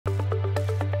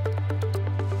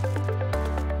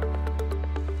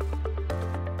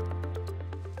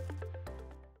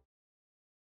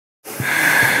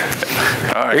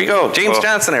All right. There you go. James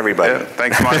Johnson, everybody. Yeah,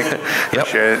 thanks, Mike.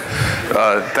 Appreciate it.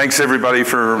 Thanks, everybody,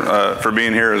 for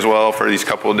being here as well for these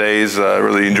couple of days.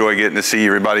 Really enjoy getting to see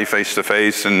everybody face to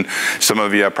face. And some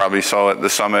of you I probably saw at the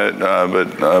summit,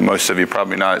 but most of you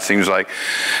probably not, it seems like.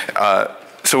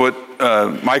 So what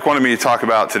Mike wanted me to talk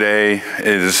about today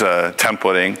is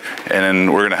templating, and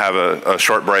then we're going to have a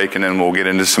short break, and then we'll get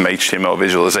into some HTML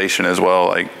visualization as well,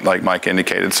 like Mike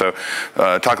indicated. So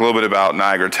talk a little bit about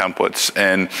Niagara Templates.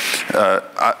 And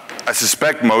I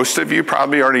suspect most of you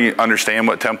probably already understand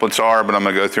what templates are, but I'm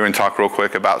going to go through and talk real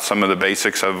quick about some of the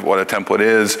basics of what a template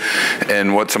is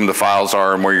and what some of the files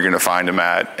are and where you're going to find them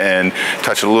at, and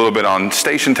touch a little bit on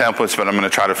station templates, but I'm going to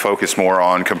try to focus more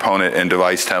on component and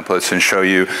device templates and show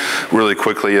you really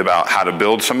quickly about how to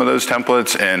build some of those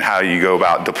templates and how you go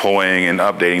about deploying and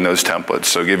updating those templates.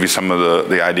 So give you some of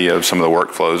the idea of some of the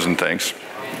workflows and things.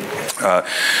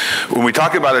 When we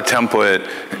talk about a template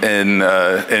in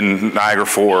Niagara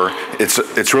 4,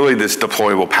 it's really this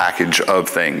deployable package of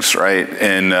things, right?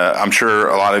 And I'm sure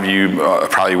a lot of you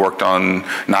probably worked on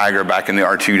Niagara back in the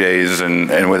R2 days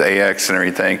and with AX and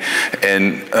everything.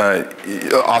 And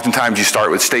oftentimes you start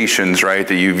with stations, right,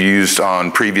 that you've used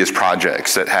on previous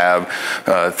projects that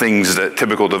have things that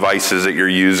typical devices that you're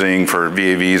using for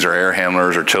VAVs or air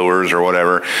handlers or chillers or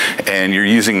whatever, and you're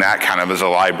using that kind of as a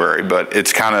library. But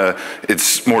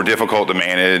it's more difficult to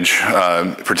manage,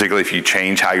 particularly if you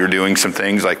change how you're doing some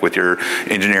things, like with your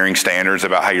engineering standards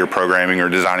about how you're programming or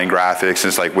designing graphics.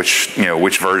 It's like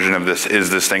which version of this is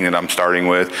this thing that I'm starting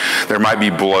with. There might be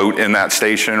bloat in that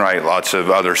station, right? Lots of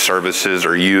other services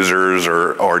or users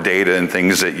or data and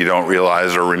things that you don't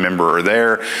realize or remember are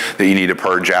there that you need to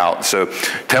purge out. So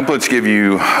templates give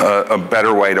you a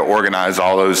better way to organize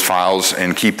all those files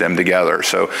and keep them together.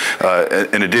 So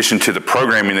in addition to the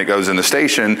programming that goes in the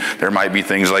station, there might be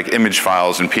things like image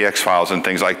files and PX files and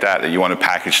things like that you want to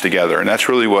package together. And that's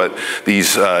really what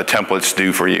these templates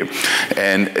do for you.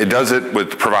 And it does it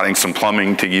with providing some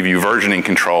plumbing to give you versioning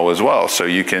control as well. So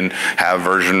you can have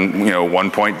version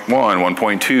 1.1,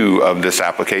 1.2 of this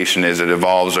application as it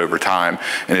evolves over time.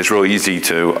 And it's really easy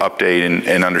to update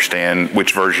and understand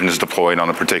which version is deployed on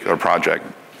a particular project.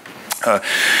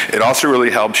 It also really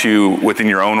helps you within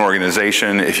your own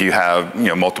organization if you have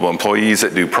multiple employees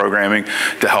that do programming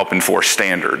to help enforce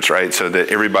standards, right? So that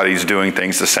everybody's doing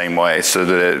things the same way. So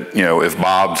that if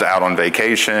Bob's out on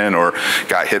vacation or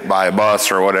got hit by a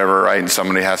bus or whatever, right, and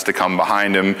somebody has to come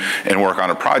behind him and work on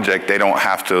a project, they don't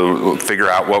have to figure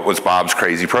out what was Bob's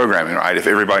crazy programming, right? If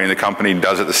everybody in the company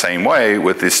does it the same way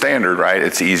with this standard, right,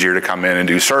 it's easier to come in and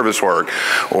do service work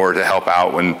or to help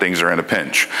out when things are in a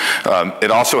pinch. It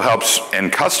also helps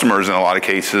and customers in a lot of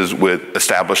cases with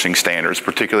establishing standards,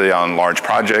 particularly on large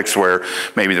projects where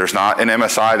maybe there's not an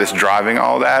MSI that's driving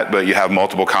all that, but you have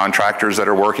multiple contractors that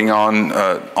are working on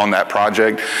that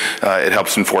project. It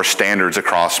helps enforce standards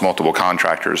across multiple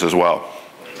contractors as well.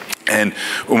 And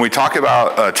when we talk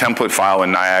about a template file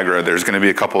in Niagara, there's going to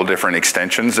be a couple of different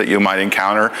extensions that you might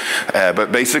encounter.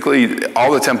 But basically,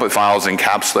 all the template files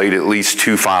encapsulate at least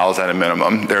 2 files at a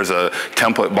minimum. There's a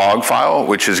template bog file,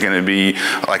 which is going to be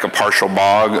like a partial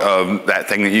bog of that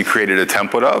thing that you created a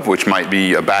template of, which might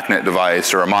be a BACnet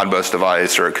device or a Modbus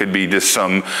device, or it could be just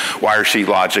some wire sheet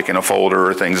logic in a folder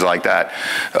or things like that.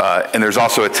 And there's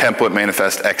also a template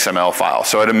manifest XML file.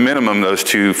 So at a minimum, those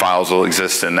 2 files will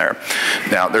exist in there.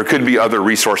 Now, there could be other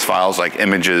resource files like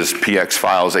images, PX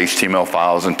files, HTML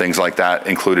files, and things like that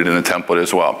included in the template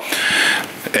as well.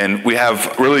 And we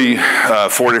have really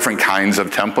 4 different kinds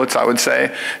of templates, I would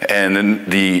say. And then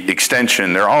the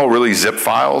extension, they're all really zip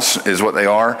files is what they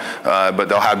are, but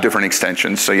they'll have different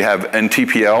extensions. So you have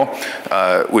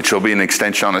NTPL, which will be an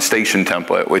extension on a station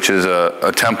template, which is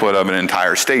a template of an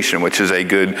entire station, which is a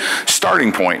good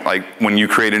starting point. Like when you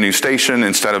create a new station,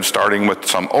 instead of starting with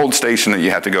some old station that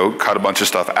you have to go cut a bunch of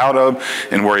stuff out of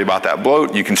and worry about that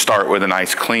bloat, you can start with a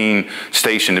nice clean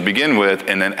station to begin with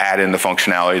and then add in the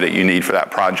functionality that you need for that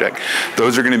project.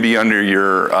 Those are going to be under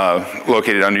your,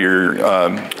 located under your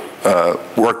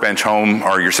workbench home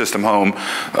or your system home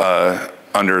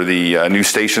under the new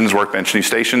stations, workbench new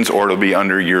stations, or it'll be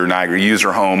under your Niagara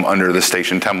user home under the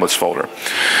station templates folder.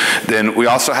 Then we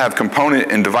also have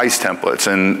component and device templates,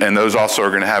 and those also are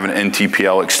going to have an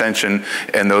NTPL extension,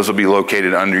 and those will be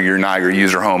located under your Niagara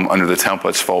user home under the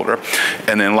templates folder.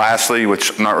 And then lastly,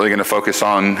 which I'm not really going to focus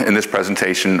on in this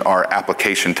presentation, are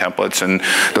application templates, and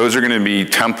those are going to be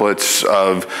templates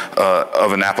of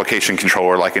an application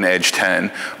controller like an Edge 10,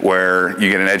 where you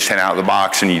get an Edge 10 out of the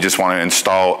box and you just want to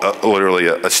install literally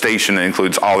really a station that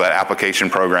includes all that application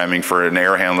programming for an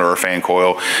air handler or fan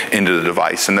coil into the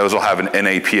device. And those will have an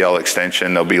NAPL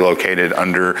extension. They'll be located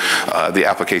under the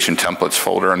application templates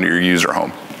folder under your user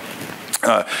home.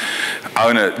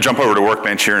 I'm going to jump over to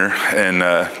Workbench here in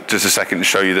just a second to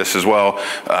show you this as well,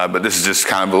 but this is just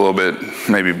kind of a little bit,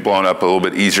 maybe blown up a little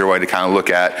bit easier way to kind of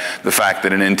look at the fact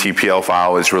that an NTPL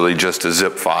file is really just a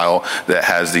zip file that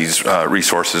has these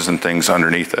resources and things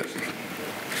underneath it.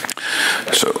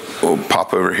 So we'll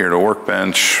pop over here to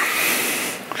Workbench.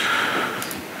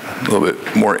 A little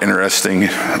bit more interesting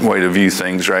way to view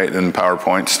things, right, than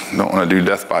PowerPoints. Don't want to do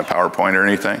death by PowerPoint or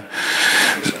anything.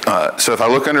 So if I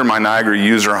look under my Niagara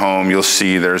user home, you'll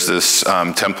see there's this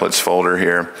templates folder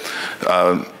here.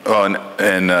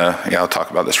 Yeah, I'll talk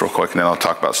about this real quick, and then I'll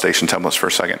talk about station templates for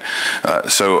a second.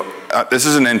 This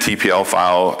is an NTPL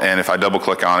file, and if I double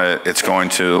click on it, it's going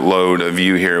to load a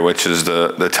view here, which is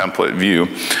the template view.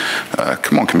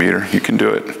 Come on, computer, you can do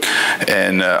it.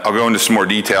 And I'll go into some more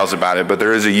details about it, but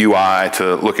there is a UI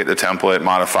to look at the template,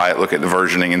 modify it, look at the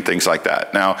versioning and things like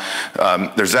that. Now,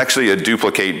 there's actually a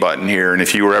duplicate button here, and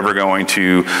if you were ever going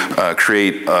to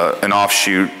create an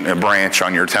offshoot, a branch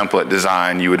on your template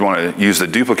design, you would want to use the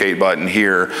duplicate button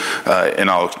here, and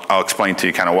I'll explain to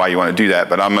you kind of why you want to do that.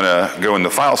 But I'm going to go in the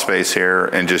file space here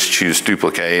and just choose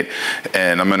duplicate,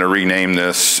 and I'm going to rename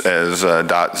this as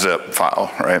 .zip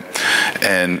file, right?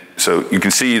 And so you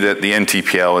can see that the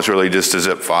NTPL is really just a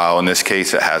zip file. In this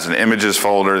case, it has an images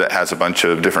folder that has a bunch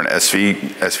of different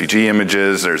SVG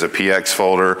images. There's a PX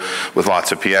folder with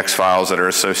lots of PX files that are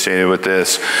associated with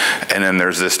this, and then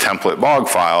there's this template bog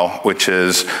file, which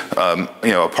is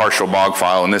a partial bog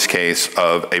file in this case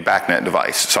of a BACnet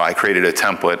device. So I created a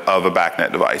template of a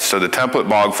BACnet device. So the template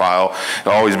bog file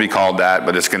will always be called that,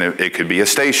 but it could be a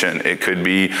station, it could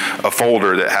be a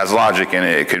folder that has logic in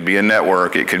it, it could be a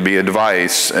network, it could be a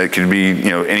device, it could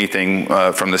be anything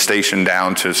from the station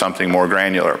down to something more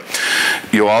granular.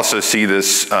 You'll also see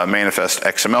this manifest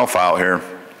XML file here,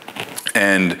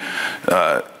 and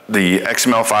the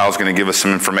XML file is going to give us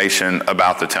some information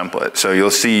about the template. So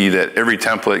you'll see that every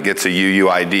template gets a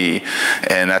UUID,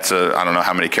 and that's I don't know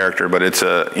how many character, but it's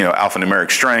a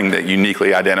alphanumeric string that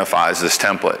uniquely identifies this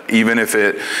template. Even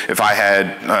if I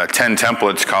had 10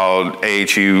 templates called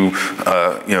AHU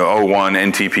 01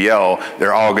 NTPL,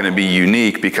 they're all going to be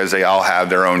unique because they all have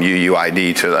their own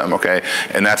UUID to them, okay?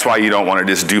 And that's why you don't want to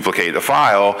just duplicate the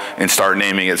file and start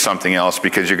naming it something else,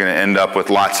 because you're going to end up with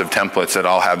lots of templates that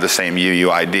all have the same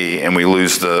UUID, and we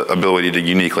lose the ability to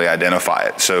uniquely identify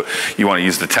it. So you want to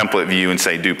use the template view and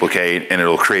say duplicate, and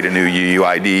it'll create a new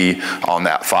UUID on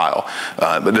that file.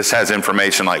 But this has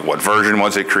information like what version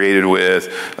was it created with,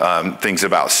 things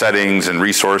about settings and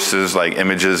resources like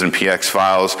images and PX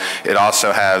files. It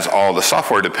also has all the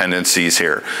software dependencies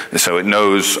here. So it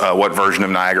knows what version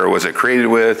of Niagara was it created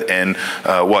with, and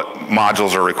what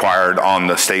modules are required on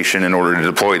the station in order to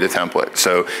deploy the template.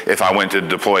 So if I went to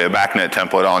deploy a BACnet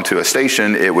template onto a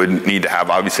station, it would need to have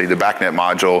obviously the BACnet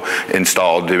module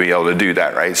installed to be able to do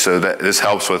that, right? So this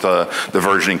helps with the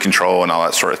versioning control and all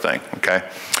that sort of thing, okay?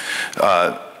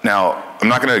 Now, I'm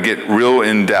not going to get real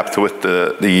in depth with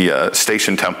the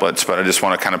station templates, but I just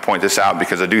want to kind of point this out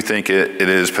because I do think it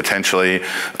is potentially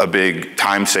a big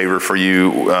time saver for you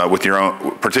with your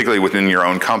own, particularly within your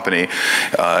own company.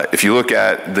 If you look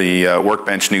at the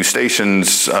Workbench new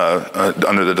stations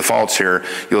under the defaults here,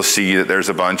 you'll see that there's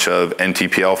a bunch of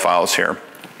NTPL files here.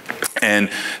 And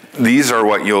these are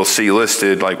what you'll see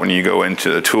listed like when you go into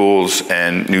the tools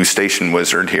and new station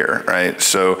wizard here, right?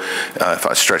 So if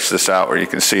I stretch this out where you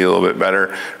can see a little bit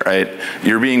better, right?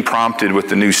 You're being prompted with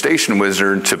the new station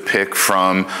wizard to pick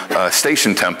from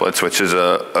station templates, which is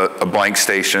a blank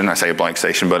station, I say a blank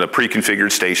station, but a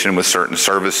pre-configured station with certain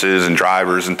services and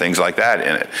drivers and things like that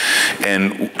in it.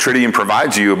 And Tridium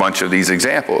provides you a bunch of these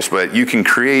examples, but you can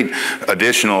create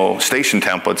additional station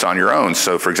templates on your own.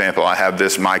 So for example, I have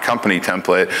this My Company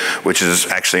template, which is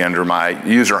actually under my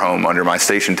user home, under my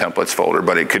station templates folder,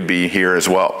 but it could be here as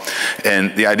well.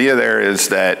 And the idea there is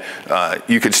that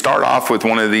you could start off with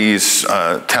one of these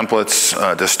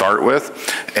templates to start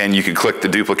with, and you could click the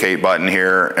duplicate button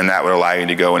here, and that would allow you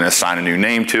to go and assign a new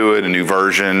name to it, a new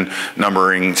version,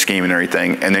 numbering scheme and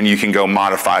everything, and then you can go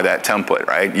modify that template,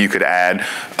 right? You could add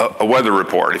a weather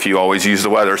report if you always use the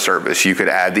weather service. You could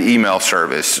add the email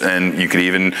service, and you could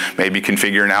even maybe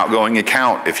configure an outgoing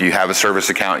account if you have a service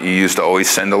account you use to always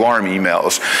send alarm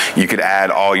emails. You could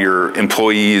add all your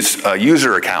employees'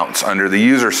 user accounts under the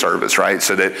user service, right?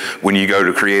 So that when you go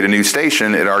to create a new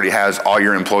station, it already has all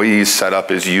your employees set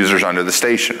up as users under the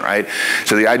station, right?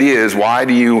 So the idea is, why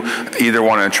do you either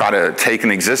want to try to take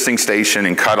an existing station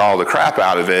and cut all the crap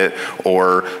out of it,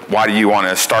 or why do you want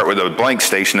to start with a blank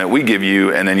station that we give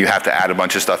you and then you have to add a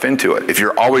bunch of stuff into it? If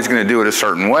you're always going to do it a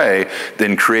certain way,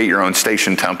 then create your own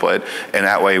station template, and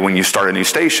that way when you start a new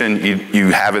station,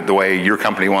 you have it the way your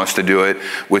company wants to do it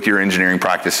with your engineering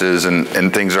practices, and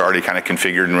things are already kind of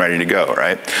configured and ready to go,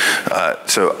 right?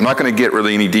 So I'm not going to get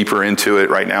really any deeper into it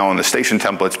right now on the station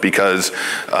templates, because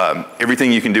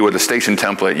everything you can do with a station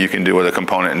template, you can do with a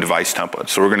component and device template.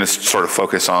 So we're going to sort of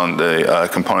focus on the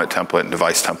component template and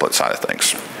device template side of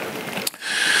things.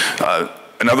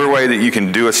 Another way that you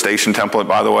can do a station template,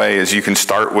 by the way, is you can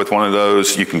start with one of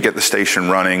those, you can get the station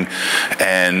running,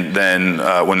 and then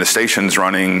when the station's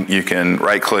running, you can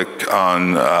right-click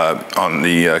on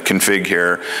the config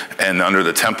here, and under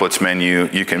the templates menu,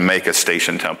 you can make a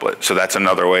station template. So that's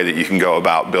another way that you can go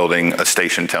about building a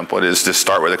station template, is to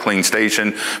start with a clean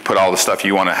station, put all the stuff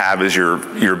you want to have as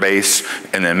your base,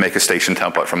 and then make a station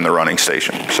template from the running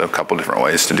station. So a couple different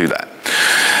ways to do that.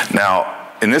 Now,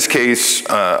 in this case,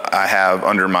 I have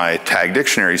under my tag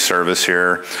dictionary service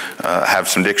here, I have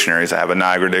some dictionaries. I have a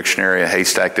Niagara dictionary, a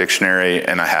haystack dictionary,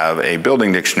 and I have a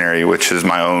building dictionary, which is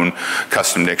my own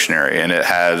custom dictionary. And it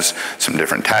has some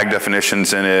different tag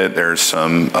definitions in it. There's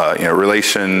some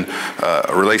relation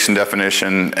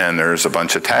definition, and there's a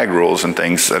bunch of tag rules and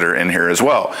things that are in here as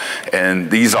well.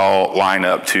 And these all line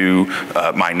up to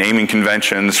my naming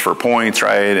conventions for points,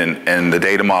 right? And the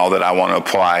data model that I want to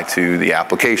apply to the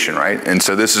application, right? And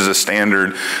so this is a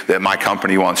standard that my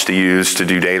company wants to use to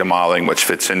do data modeling, which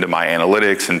fits into my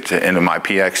analytics and into my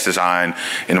PX design,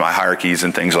 into my hierarchies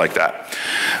and things like that.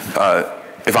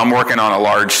 If I'm working on a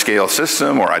large scale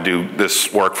system, or I do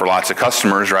this work for lots of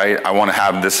customers, right, I want to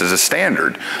have this as a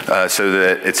standard so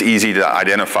that it's easy to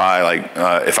identify, like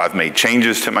if I've made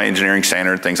changes to my engineering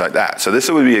standard, things like that. So this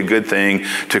would be a good thing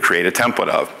to create a template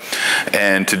of.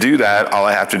 And to do that, all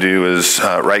I have to do is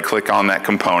right click on that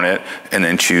component and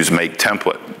then choose Make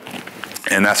Template.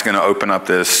 And that's going to open up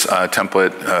this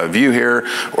template view here,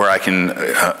 where I can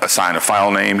assign a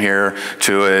file name here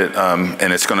to it,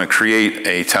 and it's going to create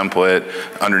a template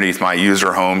underneath my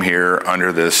user home here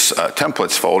under this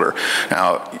templates folder.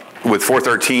 Now, with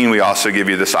 4.13, we also give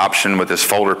you this option with this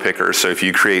folder picker. So if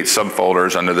you create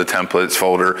subfolders under the templates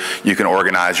folder, you can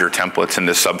organize your templates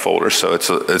into subfolders. So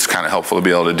it's kind of helpful to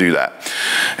be able to do that.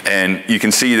 And you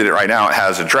can see that right now it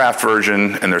has a draft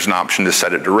version, and there's an option to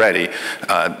set it to ready.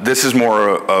 This is more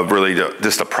of really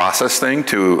just a process thing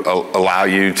to allow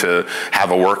you to have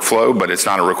a workflow, but it's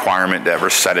not a requirement to ever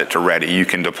set it to ready. You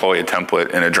can deploy a template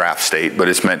in a draft state, but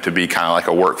it's meant to be kind of like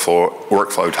a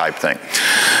workflow type thing.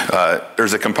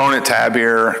 There's a component tab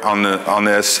here on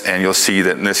this, and you'll see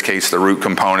that in this case the root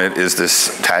component is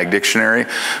this tag dictionary,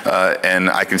 and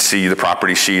I can see the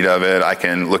property sheet of it. I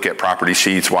can look at property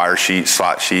sheets, wire sheets,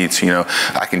 slot sheets.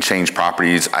 I can change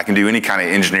properties. I can do any kind of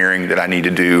engineering that I need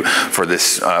to do for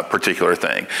this particular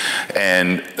thing.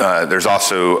 And there's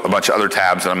also a bunch of other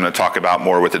tabs that I'm going to talk about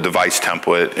more with the device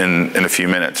template in a few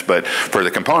minutes. But for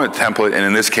the component template, and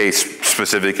in this case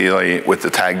specifically with the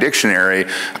tag dictionary,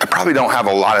 I probably don't have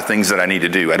a lot of things that I need to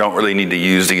do. I don't really need to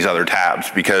use these other tabs,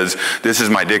 because this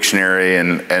is my dictionary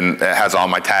and it has all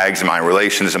my tags and my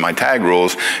relations and my tag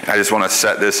rules. I just want to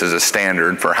set this as a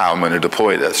standard for how I'm going to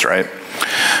deploy this, right?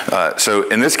 So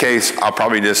in this case, I'll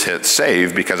probably just hit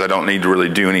save, because I don't need to really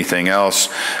do anything else.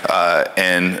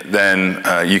 And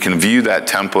then you can view that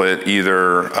template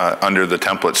either under the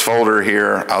templates folder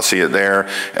here. I'll see it there,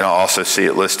 and I'll also see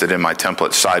it listed in my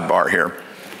template sidebar here.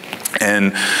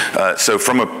 And so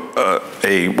from a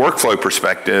workflow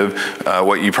perspective,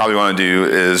 what you probably want to do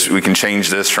is we can change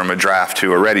this from a draft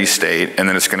to a ready state, and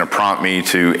then it's going to prompt me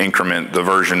to increment the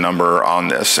version number on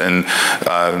this. And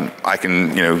I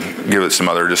can give it some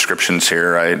other descriptions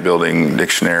here, right? Building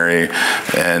dictionary,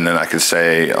 and then I could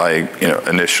say like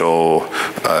initial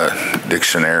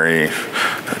dictionary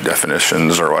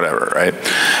definitions or whatever, right?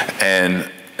 And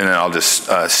then I'll just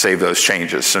save those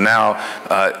changes. So now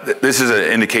this is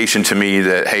an indication to me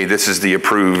that, hey, this is the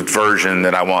approved version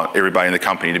that I want everybody in the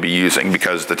company to be using,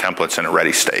 because the template's in a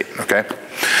ready state, okay?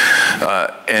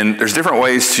 And there's different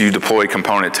ways to deploy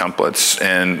component templates.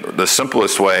 And the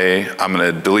simplest way, I'm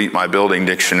going to delete my building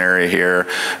dictionary here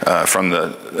from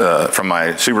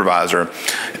my supervisor.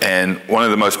 And one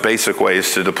of the most basic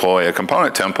ways to deploy a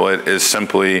component template is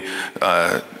simply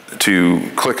to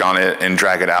click on it and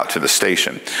drag it out to the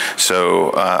station.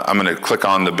 So I'm going to click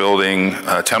on the building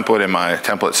template in my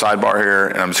template sidebar here,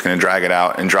 and I'm just going to drag it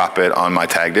out and drop it on my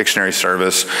tag dictionary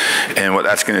service. And what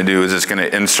that's going to do is it's going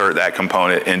to insert that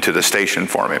component into the station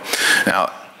for me.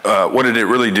 Now, what did it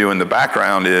really do in the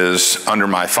background is under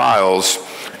my files,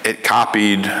 it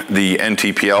copied the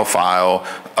NTPL file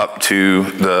up to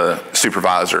the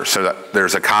supervisor, so that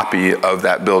there's a copy of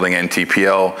that building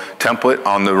NTPL template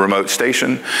on the remote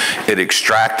station. It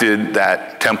extracted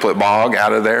that template bog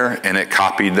out of there, and it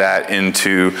copied that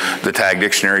into the tag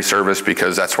dictionary service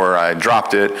because that's where I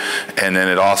dropped it. And then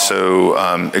it also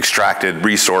extracted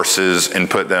resources and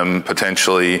put them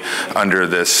potentially under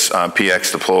this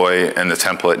PX deploy and the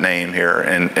template name here,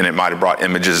 and it might have brought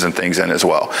images and things in as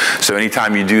well. So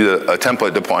anytime you do a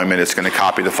template deployment, it's going to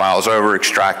copy the files over,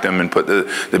 extract them, and put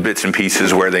the bits and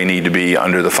pieces where they need to be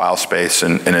under the file space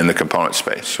and in the component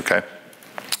space, okay?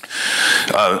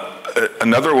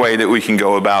 Another way that we can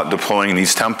go about deploying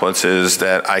these templates is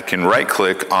that I can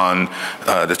right-click on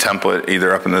the template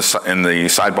either up in the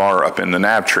sidebar or up in the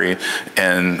nav tree,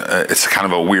 and it's kind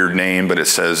of a weird name, but it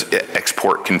says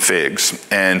export configs.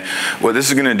 And what this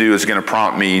is going to do is going to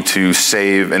prompt me to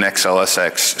save an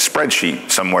XLSX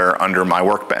spreadsheet somewhere under my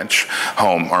workbench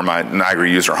home, or my Niagara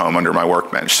user home under my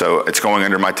workbench. So it's going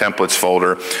under my templates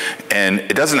folder, and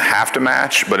it doesn't have to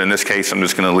match, but in this case I'm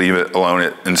just going to leave it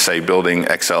alone and say building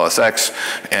XLSX,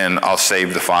 and I'll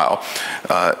save the file.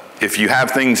 If you have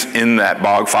things in that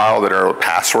bog file that are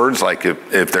passwords, like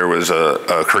if there was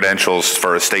a credentials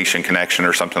for a station connection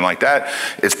or something like that,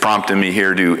 it's prompting me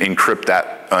here to encrypt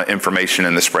that information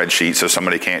in the spreadsheet so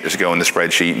somebody can't just go in the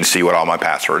spreadsheet and see what all my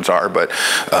passwords are. But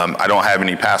I don't have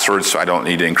any passwords, so I don't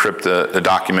need to encrypt the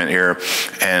document here.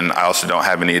 And I also don't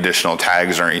have any additional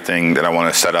tags or anything that I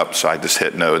want to set up, so I just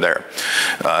hit no there.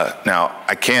 Now,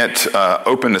 I can't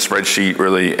open the spreadsheet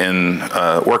really in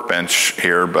Workbench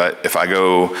here, but if I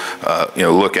go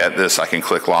look at this, I can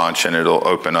click launch and it'll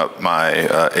open up my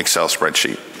Excel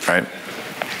spreadsheet, right?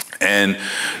 And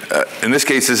in this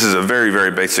case, this is a very, very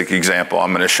basic example.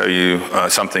 I'm going to show you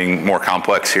something more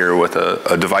complex here with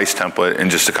a device template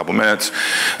in just a couple minutes.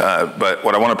 But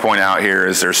what I want to point out here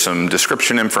is there's some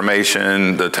description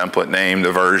information, the template name,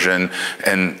 the version,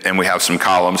 and we have some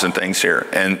columns and things here.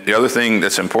 And the other thing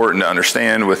that's important to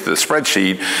understand with the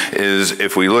spreadsheet is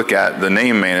if we look at the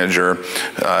name manager,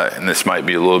 and this might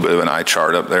be a little bit of an eye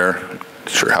chart up there. Not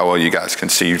sure how well you guys can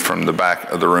see from the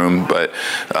back of the room, but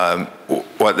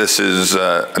what this is,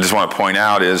 I just want to point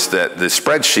out is that the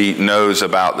spreadsheet knows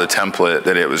about the template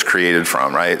that it was created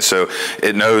from, right? So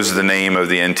it knows the name of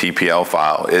the NTPL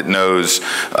file. It knows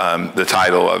the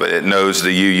title of it. It knows the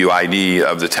UUID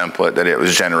of the template that it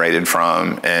was generated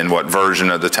from and what version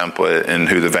of the template and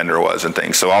who the vendor was and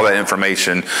things. So all that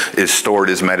information is stored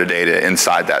as metadata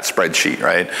inside that spreadsheet,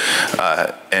 right?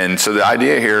 And so the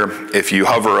idea here, if you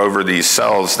hover over these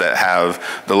cells that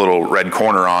have the little red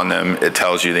corner on them, it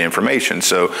tells you the information.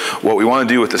 So what we want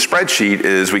to do with the spreadsheet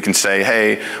is we can say,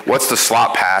 hey, what's the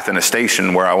slot path in a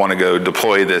station where I want to go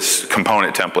deploy this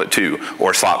component template to,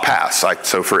 or slot paths.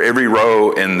 So for every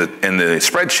row in the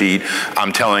spreadsheet,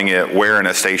 I'm telling it where in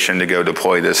a station to go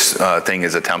deploy this thing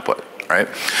as a template, right?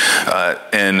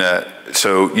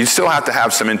 So you still have to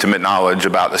have some intimate knowledge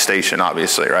about the station,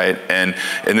 obviously, right? And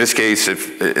in this case,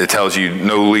 if it tells you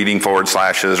no leading forward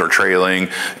slashes or trailing,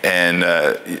 and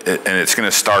it's going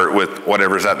to start with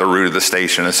whatever's at the root of the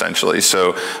station, essentially.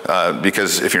 So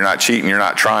because if you're not cheating, you're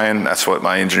not trying. That's what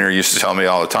my engineer used to tell me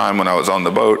all the time when I was on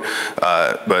the boat.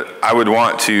 But I would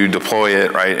want to deploy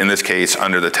it, right, in this case,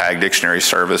 under the tag dictionary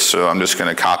service. So I'm just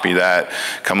going to copy that,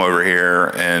 come over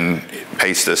here, and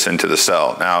paste this into the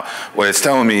cell. Now, what it's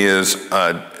telling me is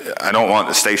I don't want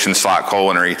the station slot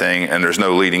colon or anything, and there's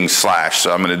no leading slash,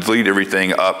 so I'm going to delete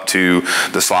everything up to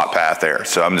the slot path there.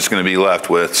 So I'm just going to be left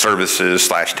with services /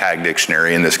 tag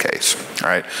dictionary in this case, all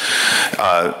right?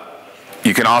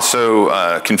 You can also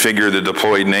configure the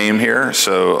deployed name here.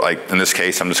 So like in this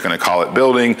case, I'm just going to call it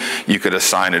building. You could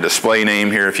assign a display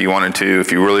name here if you wanted to.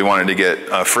 If you really wanted to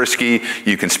get frisky,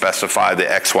 you can specify the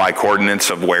XY coordinates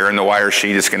of where in the wire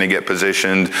sheet it's going to get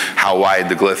positioned, how wide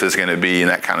the glyph is going to be, and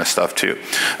that kind of stuff too.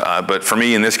 But for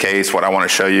me in this case, what I want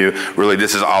to show you, really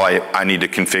this is all I need to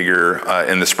configure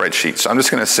in the spreadsheet. So I'm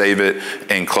just going to save it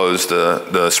and close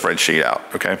the spreadsheet out,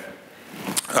 okay?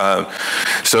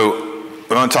 So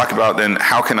we want to talk about then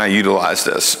how can I utilize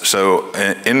this. So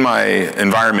in my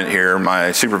environment here,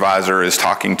 my supervisor is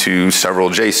talking to several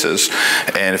JACEs.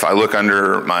 And if I look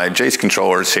under my JACE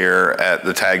controllers here at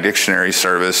the tag dictionary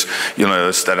service, you'll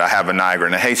notice that I have a Niagara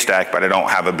and a haystack, but I don't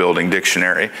have a building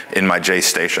dictionary in my JACE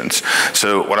stations.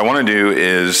 So what I want to do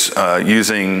is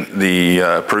using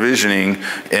the provisioning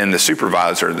in the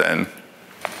supervisor then,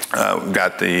 We've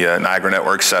got the Niagara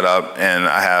network set up, and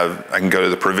I can go to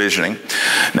the provisioning.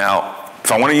 Now,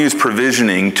 if I want to use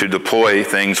provisioning to deploy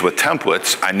things with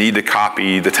templates, I need to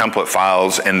copy the template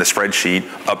files in the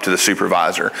spreadsheet up to the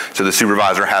supervisor. So the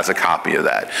supervisor has a copy of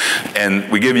that.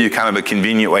 And we give you kind of a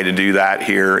convenient way to do that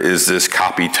here is this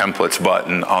copy templates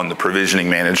button on the provisioning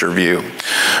manager view.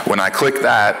 When I click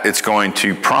that, it's going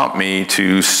to prompt me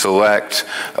to select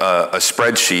a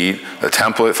spreadsheet, a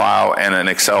template file, and an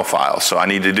Excel file. So I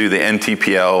need to do the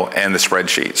NTPL and the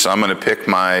spreadsheet. So I'm going to pick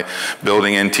my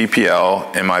building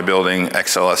NTPL and my building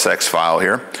XLSX file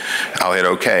here. I'll hit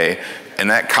OK, and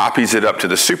that copies it up to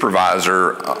the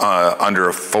supervisor under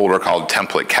a folder called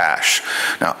template cache.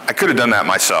 Now, I could have done that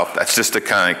myself. That's just a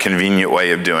kind of convenient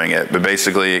way of doing it, but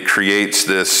basically it creates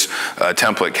this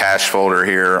template cache folder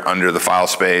here under the file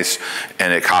space,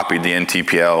 and it copied the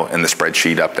NTPL and the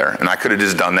spreadsheet up there. And I could have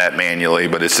just done that manually,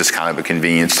 but it's just kind of a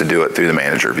convenience to do it through the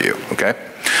manager view, okay?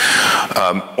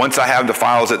 Once I have the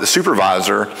files at the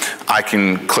supervisor, I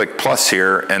can click plus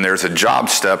here, and there's a job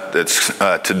step that's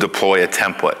to deploy a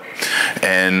template.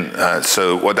 And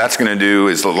so what that's going to do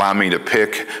is allow me to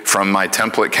pick from my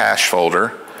template cache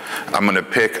folder. I'm going to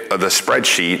pick the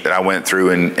spreadsheet that I went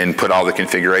through and put all the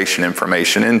configuration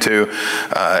information into,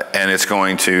 and it's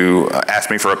going to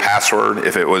ask me for a password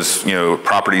if it was,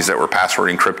 properties that were password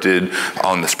encrypted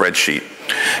on the spreadsheet.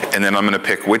 And then I'm going to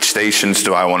pick which stations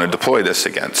do I want to deploy this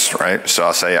against, right? So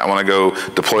I'll say I want to go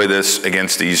deploy this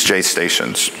against these J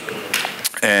stations.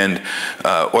 And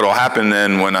what will happen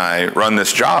then when I run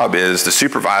this job is the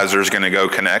supervisor is going to go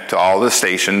connect to all the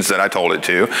stations that I told it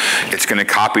to. It's going to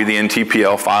copy the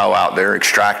NTPL file out there,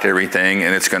 extract everything,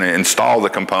 and it's going to install the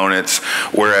components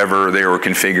wherever they were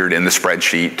configured in the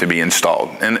spreadsheet to be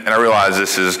installed. And I realize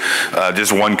this is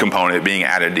just one component being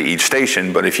added to each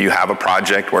station, but if you have a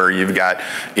project where you've got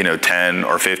 10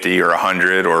 or 50 or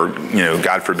 100 or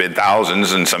God forbid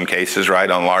thousands in some cases, right,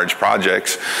 on large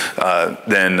projects,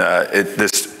 then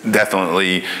this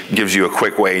definitely gives you a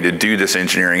quick way to do this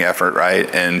engineering effort,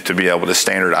 right, and to be able to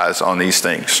standardize on these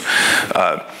things.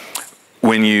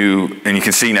 And you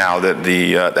can see now that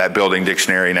that building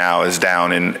dictionary now is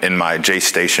down in my J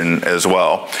station as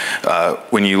well.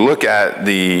 When you look at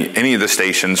any of the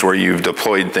stations where you've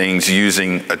deployed things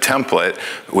using a template,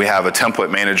 we have a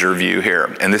template manager view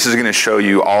here. And this is going to show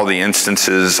you all the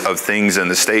instances of things in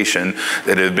the station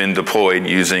that have been deployed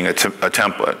using a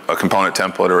template, a component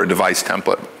template or a device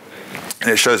template. And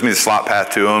it shows me the slot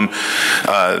path to them,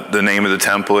 the name of the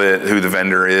template, who the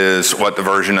vendor is, what the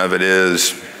version of it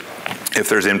is, if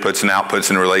there's inputs and outputs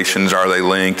and relations, are they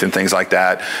linked and things like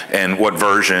that, and what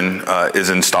version is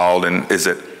installed and is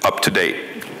it up to date.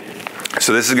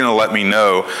 So this is going to let me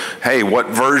know, hey, what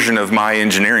version of my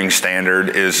engineering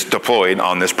standard is deployed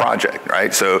on this project,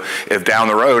 right? So if down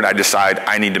the road I decide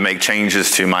I need to make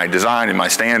changes to my design and my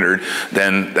standard,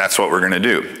 then that's what we're going to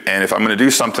do. And if I'm going to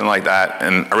do something like that,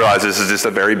 and I realize this is just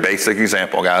a very basic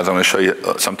example, guys, I'm going to show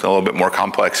you something a little bit more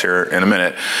complex here in a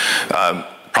minute.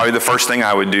 Probably the first thing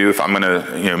I would do if I'm going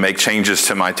to make changes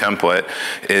to my template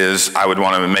is I would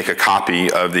want to make a copy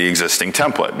of the existing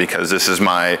template, because this is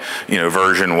my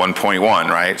version 1.1,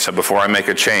 right? So before I make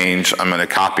a change, I'm going to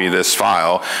copy this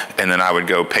file, and then I would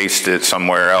go paste it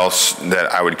somewhere else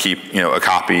that I would keep a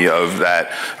copy of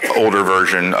that older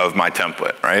version of my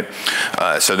template, right?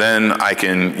 So then I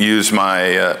can use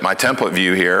my my template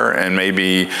view here, and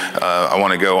maybe I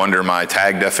want to go under my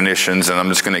tag definitions, and I'm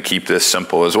just going to keep this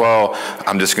simple as well.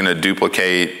 I'm just going to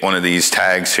duplicate one of these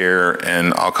tags here,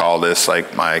 and I'll call this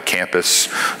like my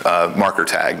campus marker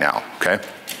tag now, okay?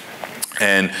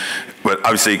 But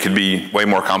obviously it could be way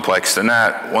more complex than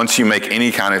that. Once you make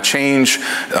any kind of change,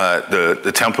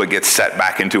 the template gets set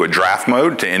back into a draft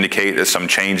mode to indicate that some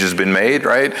change has been made,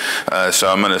 right?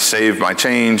 So I'm going to save my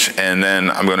change, and then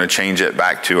I'm going to change it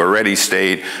back to a ready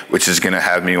state, which is going to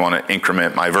have me want to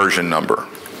increment my version number.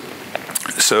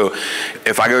 So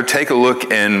if I go take a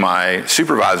look in my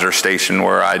supervisor station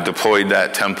where I deployed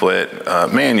that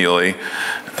template manually,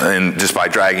 and just by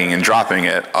dragging and dropping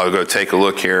it, I'll go take a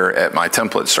look here at my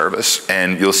template service,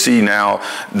 and you'll see now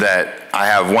that I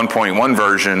have 1.1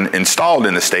 version installed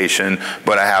in the station,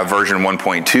 but I have version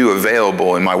 1.2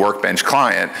 available in my Workbench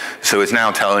client. So it's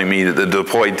now telling me that the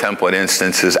deployed template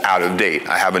instance is out of date.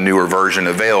 I have a newer version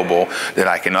available that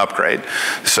I can upgrade.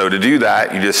 So to do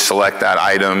that, you just select that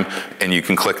item and you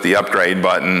can click the upgrade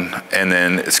button, and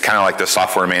then it's kind of like the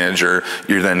software manager.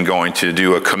 You're then going to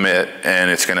do a commit, and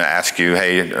it's going to ask you,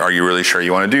 hey, are you really sure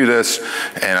you want to do this?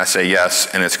 And I say yes,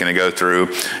 and it's going to go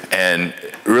through, and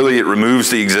really it removes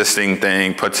the existing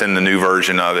thing, puts in the new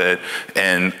version of it,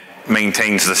 and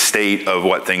maintains the state of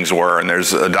what things were, and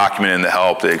there's a document in the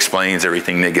help that explains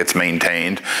everything that gets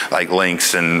maintained, like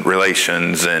links and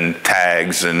relations and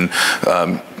tags and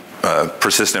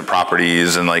persistent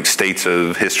properties and like states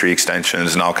of history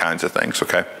extensions and all kinds of things,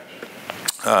 okay?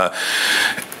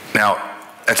 Now,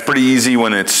 that's pretty easy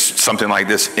when it's something like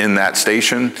this in that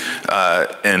station.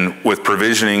 And with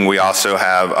provisioning, we also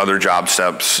have other job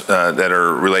steps that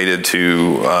are related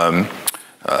to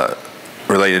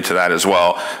that as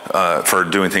well, for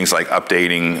doing things like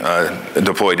updating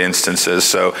deployed instances.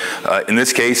 So in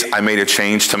this case, I made a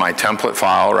change to my template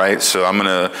file, right? So I'm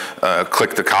gonna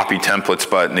click the copy templates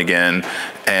button again.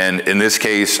 And in this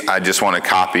case, I just want to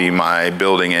copy my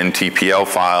building NTPL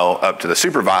file up to the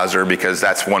supervisor because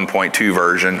that's 1.2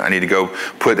 version. I need to go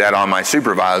put that on my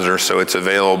supervisor so it's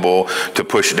available to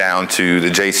push down to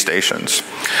the J stations.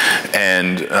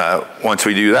 And once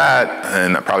we do that,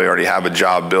 and I probably already have a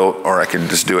job built, or I can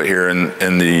just do it here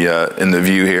in the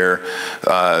view here.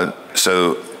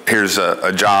 So here's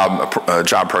a job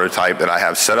prototype that I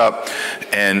have set up,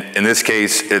 and in this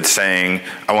case, it's saying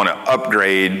I want to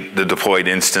upgrade the deployed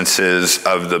instances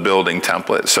of the building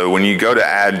template. So when you go to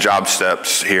add job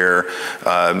steps here,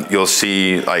 you'll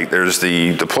see like there's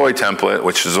the deploy template,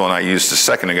 which is the one I used a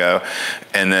second ago,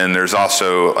 and then there's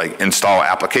also like install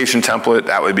application template.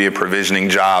 That would be a provisioning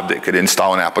job that could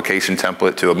install an application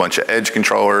template to a bunch of edge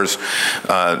controllers.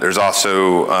 There's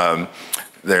also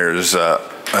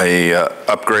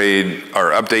upgrade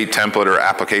or update template or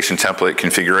application template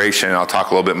configuration. I'll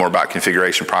talk a little bit more about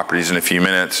configuration properties in a few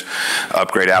minutes.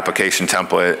 Upgrade application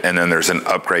template, and then there's an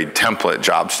upgrade template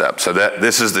job step. So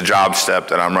this is the job step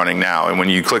that I'm running now. And when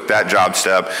you click that job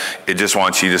step, it just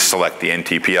wants you to select the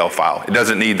NTPL file. It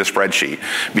doesn't need the spreadsheet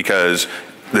because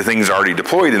the thing's already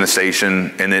deployed in the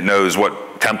station, and it knows what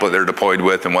template they're deployed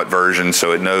with and what version,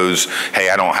 so it knows, hey,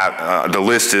 I don't have, the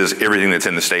list is everything that's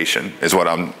in the station is what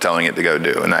I'm telling it to go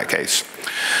do in that case.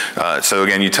 So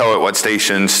again, you tell it what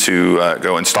stations to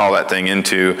go install that thing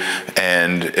into,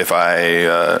 and if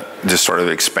I just sort of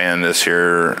expand this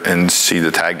here and see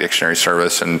the tag dictionary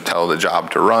service and tell the job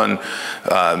to run,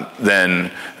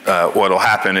 then what'll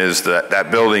happen is that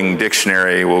building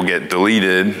dictionary will get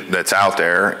deleted that's out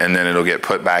there, and then it'll get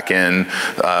put back in,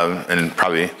 and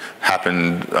probably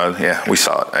happened, yeah, we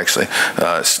saw it actually,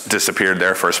 disappeared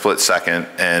there for a split second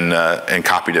and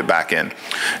copied it back in.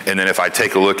 And then if I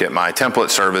take a look at my template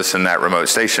service in that remote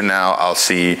station now, I'll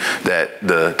see that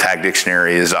the tag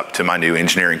dictionary is up to my new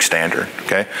engineering standard,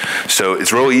 okay? So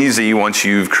it's real easy once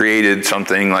you've created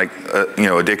something like, you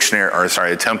know, a dictionary, or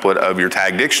sorry, a template of your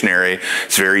tag dictionary.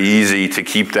 It's very easy to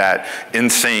keep that in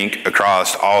sync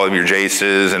across all of your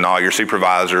JACEs and all your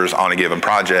supervisors on a given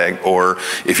project, or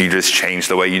if you just change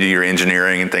the way you do your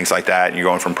engineering and things like that, and you're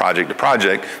going from project to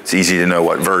project, it's easy to know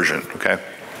what version, okay?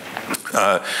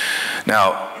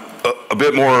 Now, a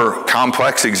bit more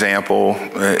complex example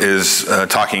is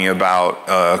talking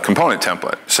about component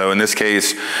template. So in this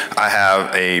case, I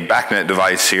have a BACnet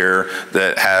device here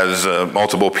that has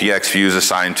multiple PX views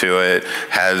assigned to it,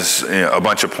 has a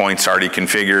bunch of points already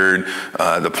configured.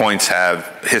 The points have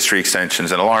history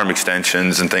extensions and alarm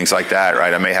extensions and things like that,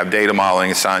 right? I may have data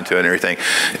modeling assigned to it and everything.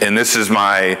 And this is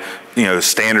my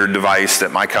standard device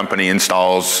that my company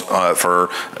installs for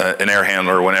an air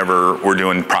handler whenever we're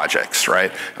doing projects,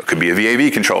 right? It could be a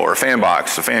VAV controller, a fan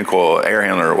box, a fan coil, air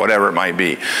handler, whatever it might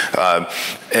be, or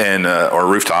a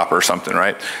rooftop or something,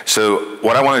 right? So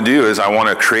what I want to do is I want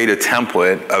to create a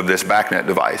template of this BACnet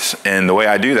device. And the way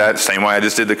I do that, same way I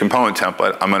just did the component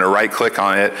template, I'm going to right click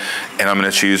on it and I'm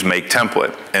going to choose make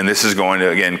template. And this is going to,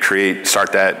 again,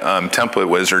 start that template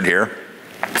wizard here.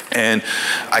 And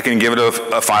I can give it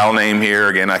a file name here.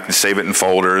 Again, I can save it in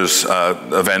folders,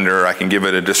 a vendor. I can give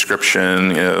it a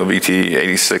description,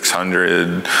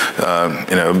 BT8600,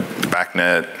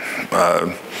 BACnet,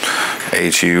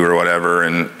 AHU or whatever,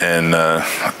 and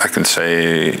I can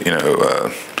say,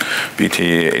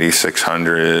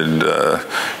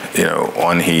 BT8600,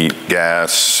 one heat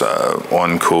gas,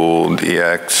 one cool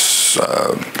DX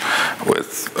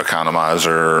with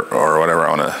economizer or whatever I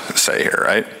want to say here,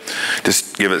 right?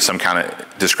 Just give it some kind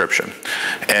of description.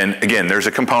 And again, there's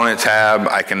a component tab.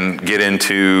 I can get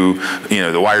into,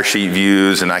 the wire sheet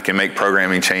views, and I can make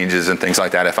programming changes and things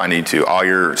like that if I need to. All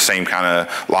your same kind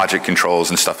of logic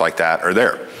controls and stuff like that are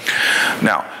there.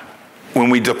 Now, when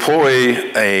we deploy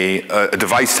a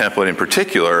device template in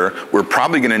particular, we're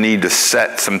probably going to need to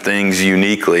set some things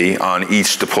uniquely on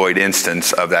each deployed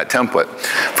instance of that template.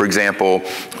 For example,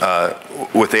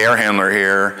 with the air handler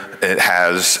here, it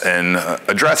has an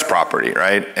address property,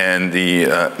 right? And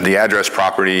the address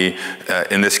property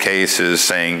in this case is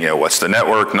saying, what's the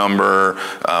network number,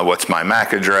 what's my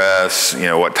MAC address,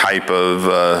 what type of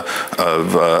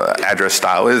address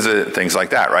style is it, things like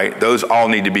that, right? Those all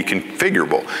need to be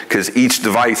configurable because each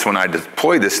device, when I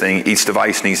deploy this thing, each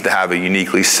device needs to have a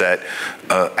uniquely set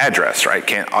address, right?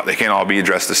 They can't all be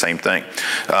addressed the same thing.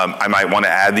 I might want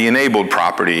to add the enabled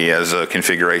property as a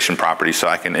configuration property so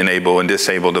I can enable and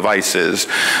disable devices.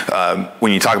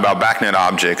 When you talk about BACnet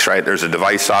objects, right, there's a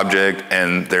device object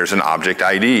and there's an object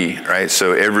ID, right?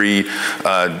 So every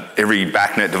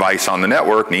BACnet device on the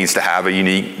network needs to have a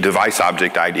unique device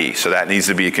object ID. So that needs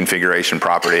to be a configuration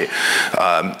property.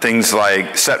 Things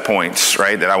like set points,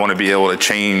 right, that I want to be able to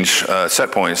change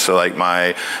set points. So like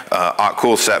my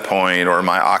cool set point or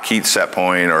my heat set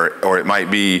point, or it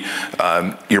might be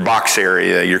your box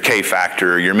area, your K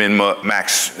factor, your min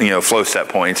max flow set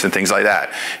points and things like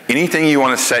that. Anything you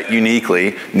want to set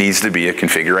uniquely needs to be a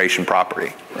configuration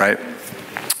property, right?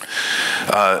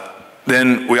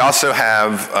 Then we also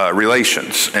have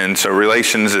relations. And so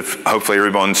relations, hopefully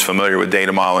everyone's familiar with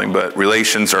data modeling, but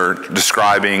relations are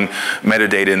describing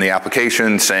metadata in the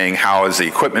application, saying how is the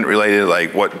equipment related,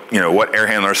 like what air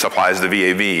handler supplies the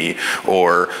VAV,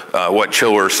 or what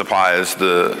chiller supplies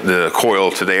the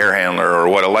coil to the air handler, or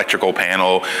what electrical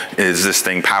panel is this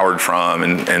thing powered from,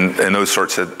 and those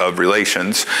sorts of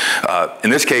relations.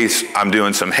 In this case, I'm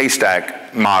doing some haystack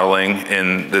modeling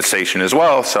in the station as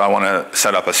well, so I want to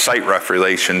set up a site ref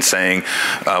relation saying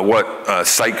what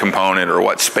site component or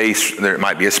what space, there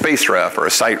might be a space ref or a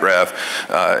site ref.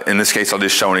 In this case, I'll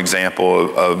just show an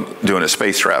example of doing a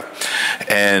space ref.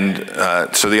 And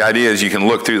so the idea is you can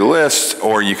look through the list,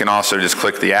 or you can also just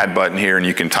click the add button here and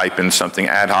you can type in something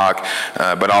ad hoc,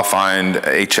 but I'll find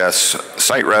HS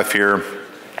site ref here.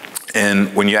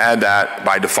 And when you add that,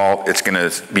 by default, it's going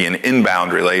to be an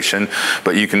inbound relation,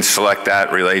 but you can select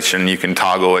that relation, you can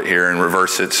toggle it here and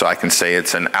reverse it, so I can say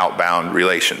it's an outbound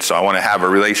relation. So I want to have a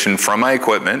relation from my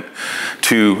equipment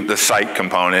to the site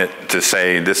component to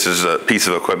say this is a piece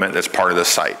of equipment that's part of the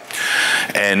site.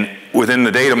 And within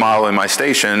the data model in my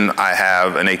station, I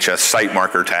have an HS site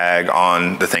marker tag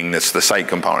on the thing that's the site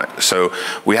component. So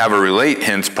we have a relate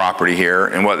hence property here,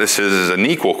 and what this is an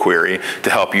equal query to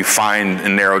help you find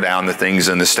and narrow down the things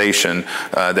in the station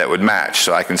that would match.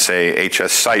 So I can say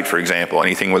HS site, for example,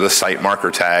 anything with a site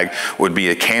marker tag would be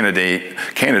a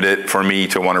candidate for me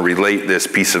to want to relate this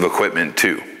piece of equipment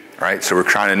to. Right? So we're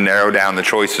trying to narrow down the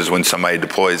choices when somebody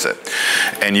deploys it.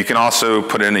 And you can also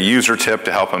put in a user tip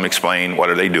to help them explain what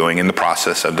are they doing in the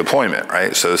process of deployment,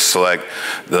 right? So select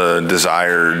the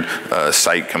desired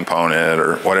site component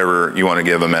or whatever you want to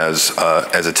give them as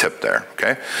a tip there,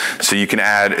 okay? So you can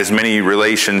add as many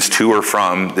relations to or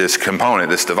from this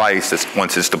component, this device,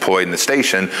 once it's deployed in the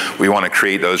station, we want to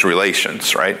create those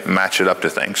relations, right? Match it up to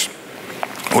things.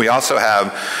 We also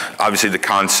have, obviously, the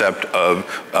concept of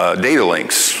data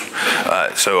links.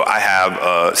 So I have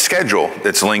a schedule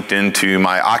that's linked into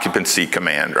my occupancy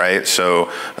command, right? So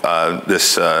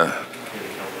this, all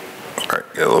right,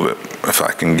 get a little bit, if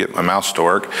I can get my mouse to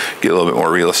work, get a little bit more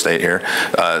real estate here.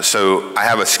 So I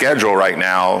have a schedule right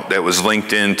now that was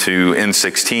linked into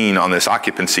N16 on this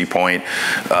occupancy point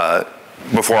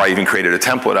before I even created a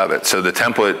template of it. So the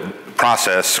template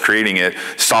process creating it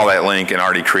saw that link and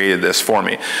already created this for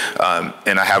me.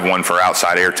 And I have one for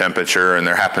outside air temperature, and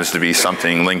there happens to be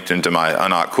something linked into my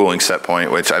unlock cooling set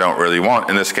point, which I don't really want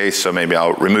in this case, so maybe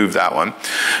I'll remove that one.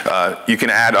 You can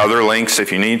add other links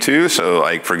if you need to. So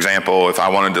like, for example, if I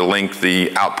wanted to link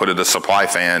the output of the supply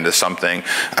fan to something,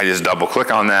 I just double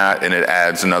click on that and it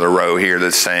adds another row here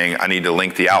that's saying I need to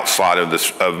link the out slot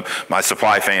of my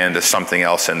supply fan to something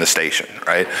else in the station,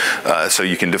 right? So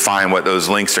you can define what those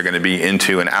links are going to be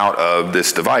into and out of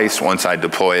this device once I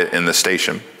deploy it in the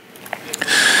station.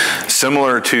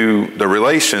 Similar to the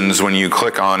relations, when you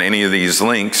click on any of these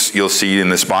links, you'll see in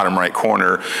this bottom right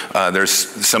corner, there's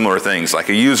similar things like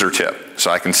a user tip.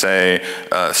 So I can say,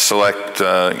 select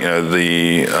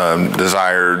the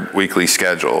desired weekly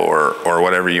schedule or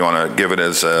whatever you want to give it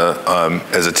as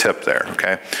a tip there,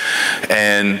 okay?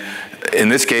 And In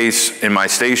this case, in my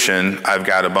station, I've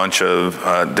got a bunch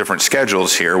of different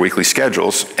schedules here, weekly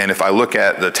schedules, and if I look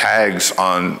at the tags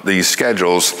on these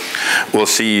schedules, we'll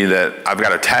see that I've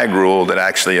got a tag rule that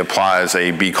actually applies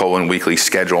a B:weekly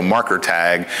schedule marker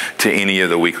tag to any of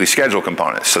the weekly schedule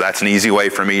components. So that's an easy way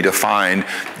for me to find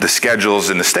the schedules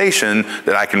in the station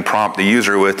that I can prompt the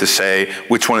user with to say,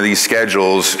 which one of these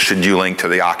schedules should you link to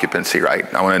the occupancy,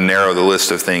 right? I want to narrow the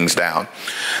list of things down.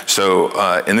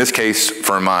 So in this case,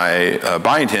 for my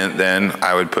bind hint, then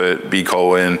I would put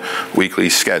B:weekly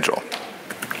schedule.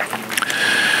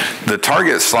 The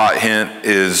target slot hint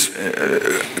is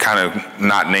kind of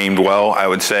not named well, I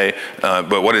would say,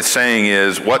 but what it's saying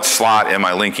is, what slot am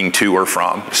I linking to or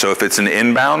from? So if it's an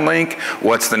inbound link,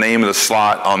 what's the name of the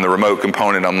slot on the remote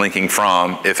component I'm linking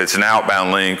from? If it's an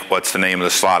outbound link, what's the name of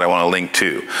the slot I want to link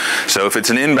to? So if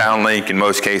it's an inbound link, in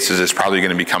most cases, it's probably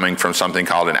going to be coming from something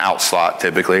called an out slot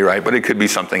typically, right? But it could be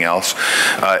something else.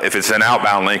 If it's an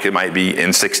outbound link, it might be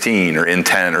in 16 or in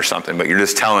 10 or something, but you're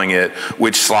just telling it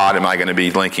which slot am I going to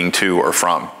be linking to or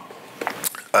from.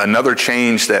 Another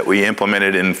change that we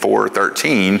implemented in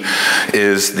 4.13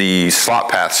 is the slot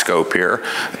path scope here.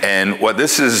 And what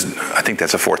this is, I think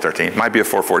that's a 4.13, it might be a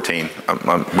 4.14.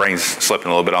 My brain's slipping a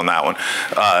little bit on that one.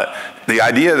 The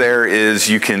idea there is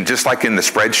you can, just like in the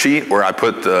spreadsheet where I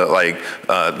put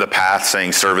the path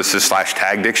saying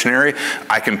services/tag dictionary,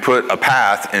 I can put a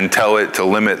path and tell it to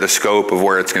limit the scope of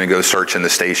where it's going to go search in the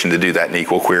station to do that in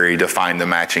equal query to find the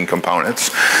matching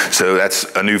components. So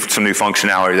that's some new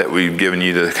functionality that we've given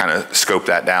you to kind of scope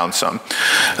that down some.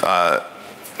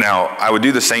 Now, I would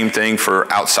do the same thing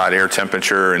for outside air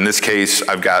temperature. In this case,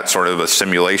 I've got sort of a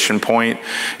simulation point.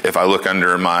 If I look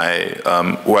under my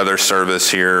weather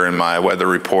service here in my weather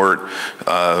report,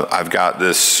 I've got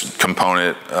this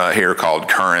component here called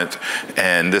current,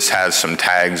 and this has some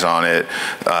tags on it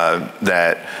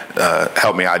that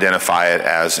help me identify it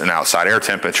as an outside air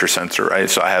temperature sensor, right?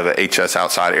 So I have a HS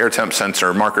outside air temp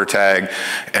sensor marker tag,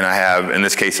 and I have, in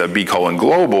this case, a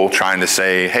B:global trying to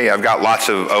say, hey, I've got lots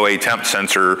of OA temp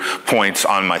sensor points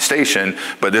on my station,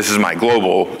 but this is my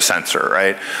global sensor,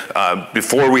 right?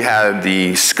 Before we had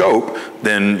the scope,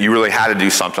 then you really had to do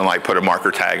something like put a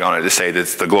marker tag on it to say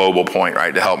that's the global point,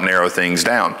 right, to help narrow things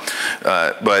down.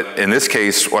 But in this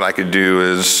case, what I could do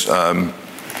is I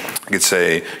could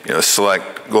say,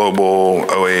 select global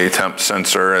OA temp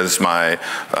sensor as my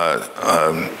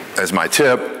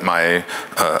tip. I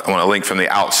want to link from the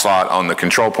out slot on the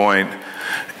control point,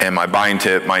 and my bind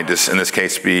tip might just, in this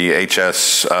case, be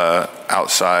HS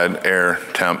outside air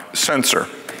temp sensor.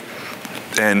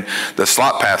 And the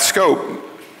slot path scope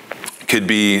could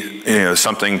be,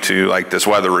 something to like this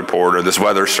weather report or this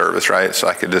weather service, right? So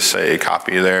I could just say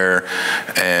copy there,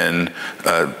 and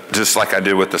just like I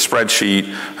did with the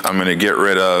spreadsheet, I'm going to get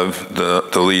rid of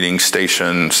the leading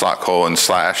station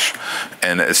 //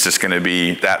 and it's just going to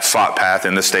be that slot path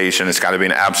in the station. It's got to be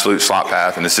an absolute slot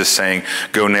path, and it's just saying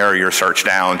go narrow your search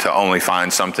down to only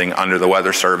find something under the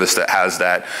weather service that has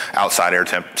that outside air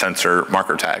temp sensor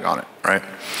marker tag on it, right?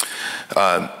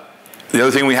 The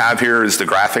other thing we have here is the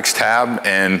graphics tab,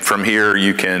 and from here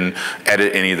you can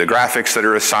edit any of the graphics that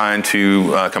are assigned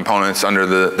to components under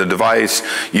the device.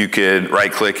 You could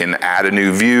right-click and add a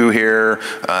new view here.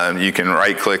 You can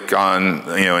right-click on,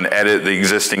 and edit the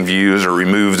existing views or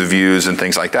remove the views and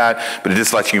things like that, but it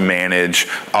just lets you manage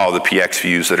all the PX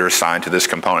views that are assigned to this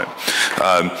component.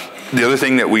 The other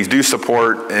thing that we do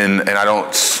support, and I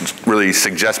don't really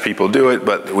suggest people do it,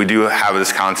 but we do have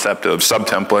this concept of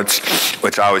subtemplates,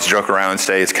 which I always joke around and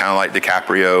say it's kind of like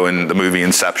DiCaprio in the movie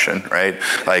Inception, right?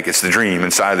 Like it's the dream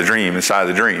inside the dream inside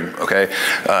the dream, okay?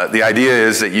 The idea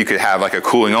is that you could have like a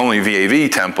cooling only VAV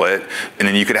template, and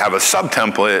then you could have a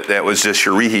subtemplate that was just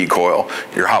your reheat coil,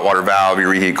 your hot water valve, your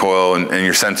reheat coil, and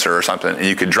your sensor or something, and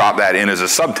you could drop that in as a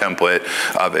subtemplate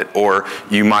of it. Or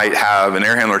you might have an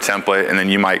air handler template, and then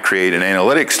you might create an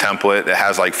analytics template that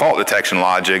has like fault detection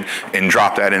logic and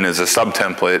drop that in as a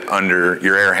sub-template under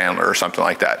your air handler or something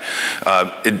like that.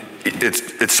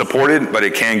 It's supported, but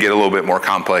it can get a little bit more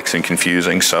complex and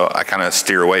confusing, so I kind of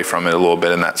steer away from it a little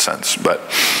bit in that sense. But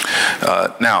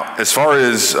now, as far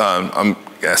as, I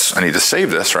guess I need to save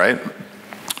this, right?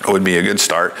 Would be a good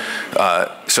start.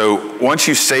 So once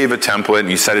you save a template and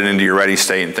you set it into your ready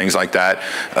state and things like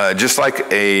that, just like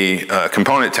a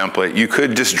component template, you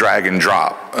could just drag and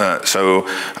drop. So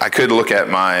I could look at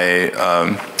my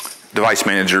device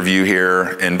manager view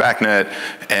here in BACnet,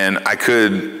 and I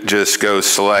could just go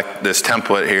select this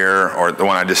template here, or the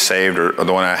one I just saved, or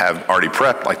the one I have already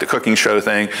prepped, like the cooking show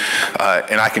thing,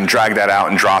 and I can drag that out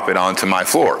and drop it onto my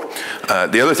floor.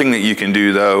 The other thing that you can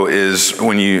do though is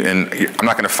when you, and I'm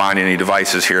not going to find any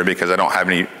devices here because I don't have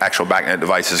any actual BACnet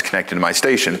devices connected to my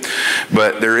station,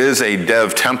 but there is a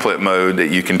dev template mode that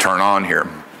you can turn on here.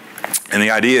 And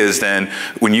the idea is then,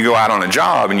 when you go out on a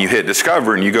job and you hit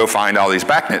Discover and you go find all these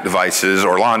BACnet devices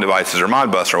or LAN devices or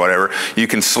Modbus or whatever, you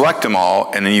can select them all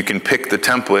and then you can pick the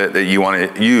template that you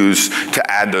want to use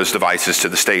to add those devices to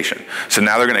the station. So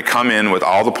now they're going to come in with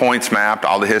all the points mapped,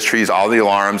 all the histories, all the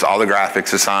alarms, all the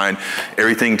graphics assigned,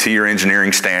 everything to your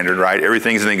engineering standard, right?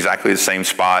 Everything's in exactly the same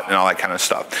spot and all that kind of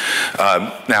stuff.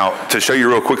 Now, to show you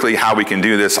real quickly how we can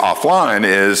do this offline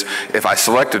is, if I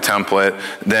select a template,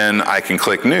 then I can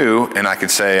click New, and I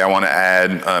could say I want to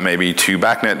add maybe 2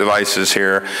 BACnet devices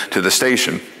here to the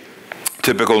station.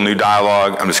 Typical new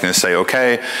dialog, I'm just going to say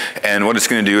okay, and what it's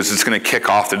going to do is it's going to kick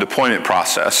off the deployment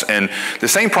process. And the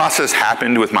same process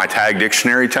happened with my tag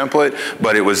dictionary template,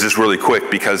 but it was just really quick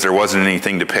because there wasn't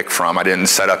anything to pick from. I didn't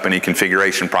set up any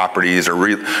configuration properties or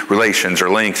relations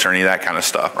or links or any of that kind of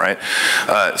stuff, right?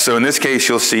 So in this case,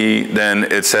 you'll see then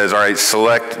it says, all right,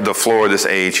 select the floor this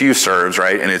AHU serves,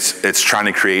 right? And it's trying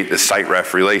to create the site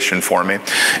ref relation for me.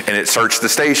 And it searched the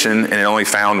station and it only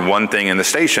found one thing in the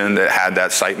station that had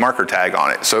that site marker tag on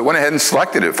it. So it went ahead and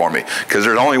selected it for me because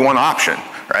there's only one option,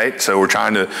 right? So we're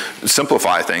trying to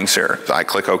simplify things here. So I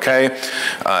click OK.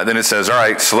 Then it says, all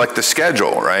right, select the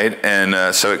schedule, right?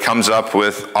 And so it comes up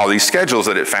with all these schedules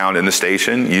that it found in the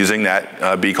station using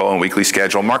that B:, weekly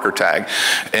schedule marker tag.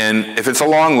 And if it's a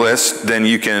long list, then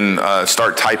you can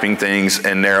start typing things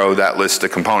and narrow that list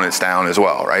of components down as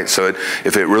well, right? So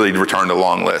if it really returned a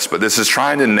long list. But this is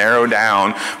trying to narrow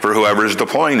down for whoever's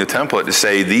deploying the template to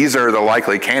say, these are the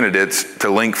likely candidates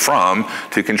to link from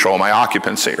to control my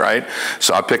occupancy, right?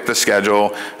 So I pick the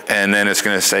schedule, and then it's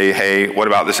going to say, hey, what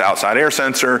about this outside air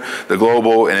sensor, the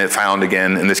global, and it found,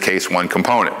 again, in this case, one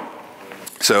component.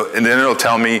 So, and then it'll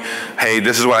tell me, hey,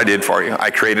 this is what I did for you. I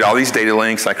created all these data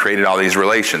links, I created all these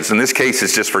relations. In this case,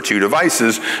 it's just for 2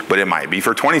 devices, but it might be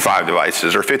for 25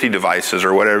 devices or 50 devices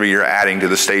or whatever you're adding to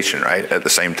the station, right, at the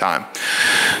same time.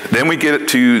 Then we get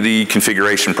to the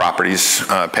configuration properties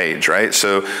page, right?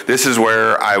 So this is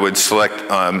where I would select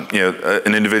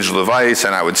an individual device,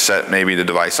 and I would set maybe the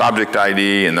device object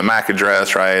ID and the MAC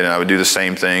address, right? And I would do the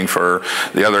same thing for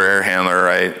the other air handler,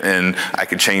 right? And I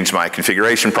could change my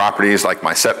configuration properties, like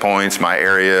my set points, my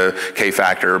area,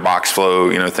 K-factor, box flow,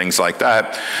 things like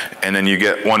that. And then you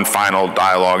get one final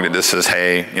dialog that just says,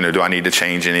 hey, do I need to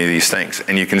change any of these things?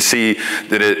 And you can see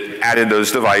that it added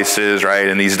those devices, right?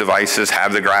 And these devices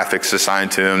have the graphics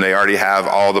assigned to them. They already have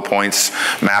all the points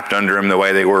mapped under them the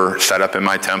way they were set up in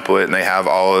my template, and they have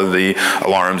all of the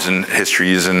alarms and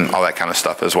histories and all that kind of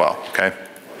stuff as well, okay?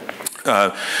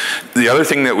 The other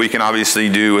thing that we can obviously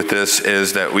do with this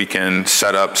is that we can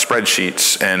set up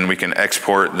spreadsheets and we can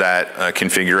export that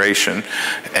configuration.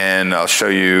 And I'll show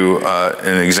you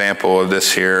an example of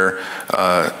this here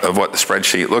of what the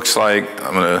spreadsheet looks like.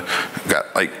 I'm gonna,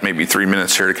 got like maybe 3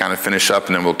 minutes here to kind of finish up,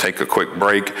 and then we'll take a quick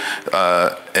break.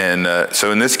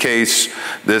 So in this case,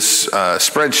 this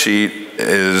spreadsheet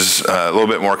is a little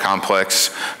bit more complex,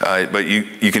 but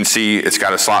you can see it's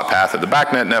got a slot path of the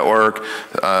BACnet network.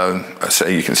 So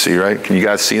you can see, right? Can you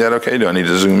guys see that okay? Do I need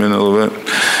to zoom in a little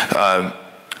bit?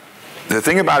 The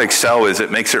thing about Excel is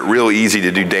it makes it real easy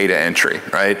to do data entry,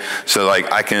 right? So like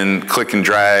I can click and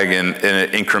drag and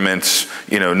it increments,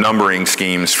 numbering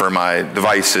schemes for my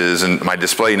devices and my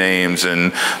display names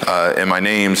and my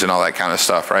names and all that kind of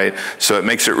stuff, right? So it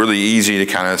makes it really easy to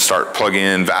kind of start plugging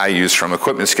in values from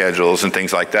equipment schedules and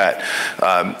things like that.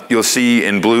 You'll see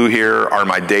in blue here are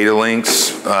my data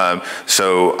links.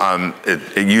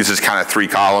 It uses kind of 3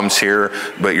 columns here,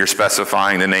 but you're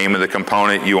specifying the name of the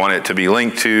component you want it to be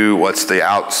linked to, what's the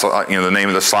the name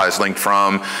of the slide is linked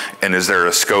from, and is there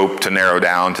a scope to narrow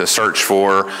down to search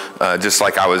for, just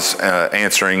like I was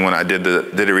answering when I did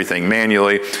everything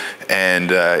manually.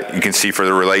 And you can see for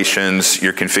the relations,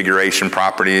 your configuration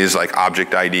properties like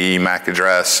object ID, MAC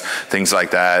address, things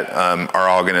like that are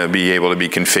all going to be able to be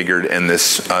configured in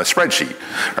this spreadsheet,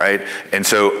 right? And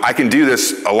so I can do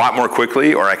this a lot more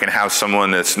quickly, or I can have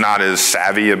someone that's not as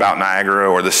savvy about Niagara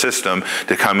or the system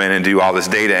to come in and do all this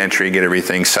data entry, get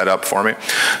everything set up for me.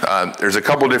 There's a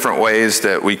couple different ways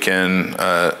that we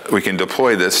can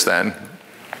deploy this then.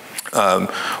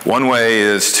 One way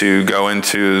is to go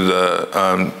into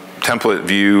the template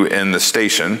view in the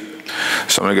station.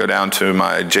 So I'm going to go down to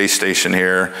my JStation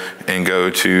here and go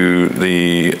to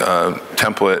the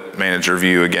template manager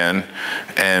view again.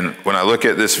 And when I look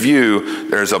at this view,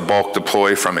 there's a bulk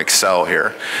deploy from Excel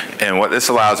here. And what this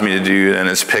allows me to do then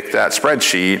is pick that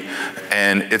spreadsheet,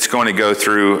 and it's going to go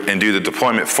through and do the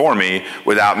deployment for me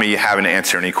without me having to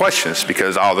answer any questions,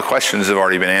 because all the questions have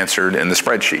already been answered in the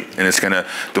spreadsheet. And it's going to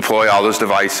deploy all those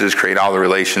devices, create all the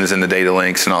relations and the data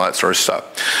links and all that sort of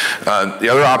stuff. The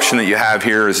other option that you have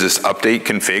here is this update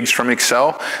configs from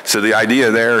Excel. So the idea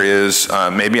there is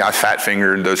maybe I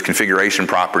fat-fingered those configuration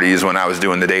properties when I was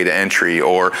doing the data entry,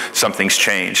 or something's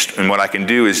changed. And what I can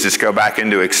do is just go back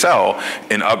into Excel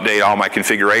and update all my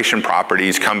configuration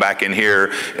properties, come back in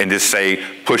here and just say,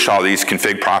 push all these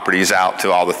config properties out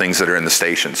to all the things that are in the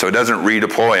station. So it doesn't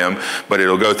redeploy them, but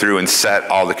it'll go through and set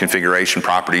all the configuration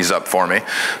properties up for me.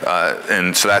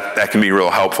 And so that can be real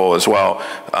helpful as well.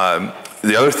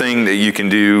 The other thing that you can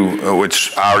do,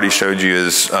 which I already showed you,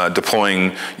 is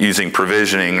deploying using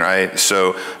provisioning, right?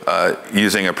 So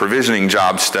using a provisioning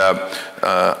job step,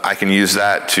 I can use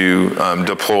that to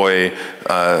deploy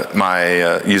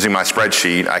using my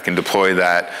spreadsheet, I can deploy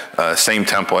that same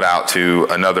template out to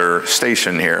another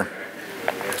station here.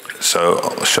 So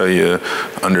I'll show you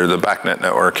under the BACnet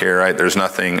network here, right? There's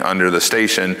nothing under the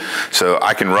station. So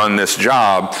I can run this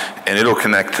job and it'll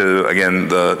connect to, again,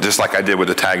 just like I did with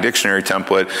the tag dictionary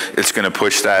template, it's gonna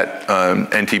push that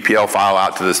NTPL file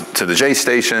out to the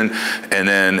JStation, and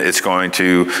then it's going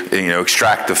to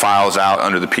extract the files out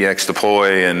under the PX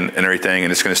deploy and everything,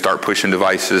 and it's gonna start pushing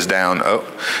devices down. Oh,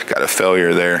 got a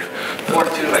failure there. Floor 2,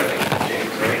 I think,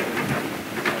 James, right?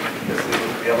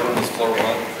 The other one was floor 1.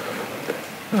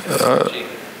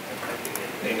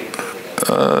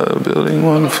 Building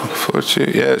 1, floor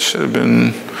 2. Yeah, it should have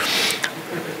been.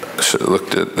 Should have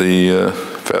looked at the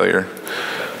failure.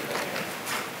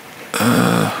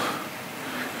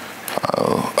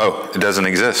 Oh, it doesn't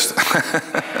exist.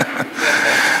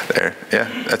 There, yeah,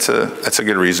 that's a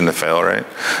good reason to fail, right?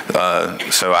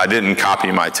 So I didn't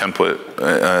copy my template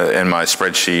in my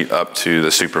spreadsheet up to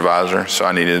the supervisor, so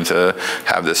I needed to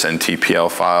have this NTPL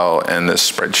file, and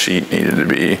this spreadsheet needed to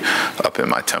be up in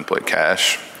my template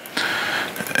cache,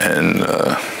 and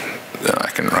then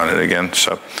I can run it again.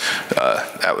 So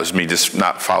that was me just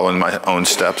not following my own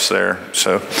steps there.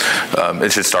 So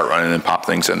it should start running and pop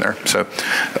things in there.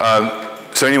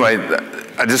 So anyway,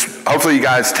 hopefully you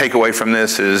guys take away from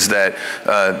this is that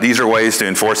these are ways to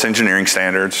enforce engineering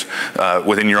standards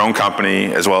within your own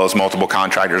company, as well as multiple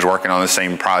contractors working on the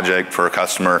same project for a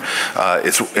customer.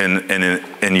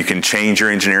 And you can change your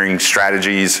engineering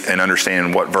strategies and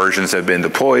understand what versions have been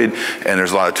deployed, and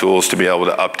there's a lot of tools to be able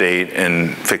to update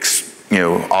and fix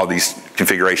all these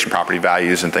configuration property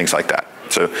values and things like that.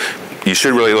 So you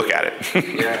should really look at it.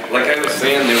 Yeah, like I was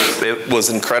saying, it was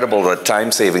incredible, the time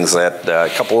savings that a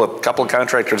couple of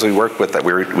contractors we worked with, that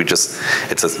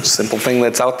it's a simple thing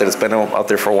that's out there. It's been out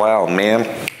there for a while,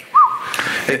 man.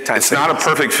 It's not a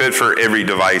perfect fit for every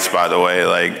device, by the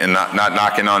way, and not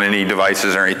knocking on any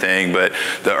devices or anything, but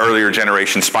the earlier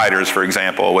generation spiders, for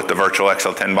example, with the virtual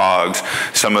XL10 bogs,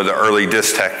 some of the earlier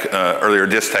disk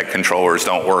tech controllers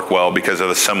don't work well because of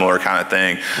a similar kind of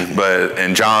thing. Mm-hmm.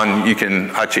 And John, you can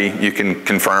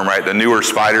confirm, right? The newer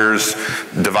spiders,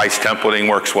 device templating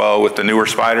works well with the newer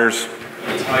spiders?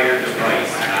 The entire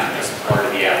device, not just part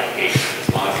of the application.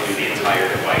 As long as you do the entire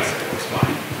device, it works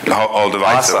fine. The whole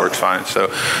device, awesome. That works fine.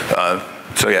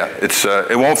 So yeah,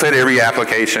 it won't fit every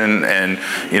application, and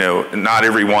not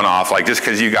every one-off. Like just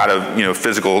because you got a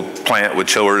physical plant with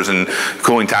chillers and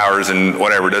cooling towers and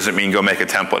whatever doesn't mean go make a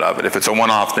template of it. If it's a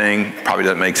one-off thing, probably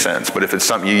doesn't make sense. But if it's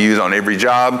something you use on every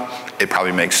job, it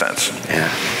probably makes sense. Yeah,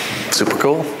 super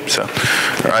cool. So,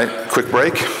 all right, quick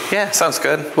break. Yeah, sounds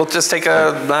good. We'll just take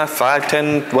a 5,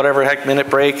 10, whatever heck minute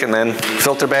break, and then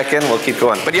filter back in. We'll keep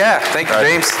going. But yeah, thank you,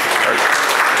 James.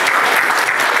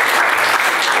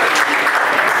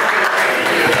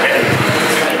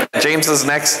 James's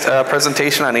next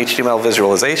presentation on HTML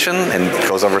visualization, and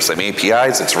goes over some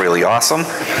APIs. It's really awesome.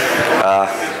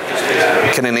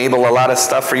 Can enable a lot of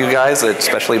stuff for you guys,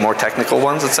 especially more technical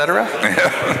ones, etc.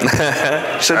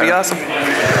 Should be awesome.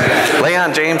 Lay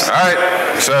on, James. All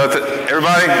right. So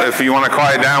everybody, if you want to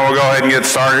quiet down, we'll go ahead and get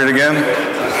started again.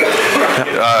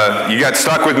 You got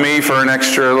stuck with me for an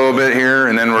extra little bit here,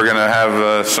 and then we're going to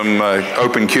have some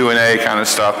open Q&A kind of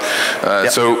stuff.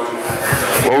 So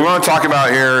what we're going to talk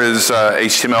about here is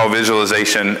HTML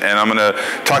visualization, and I'm going to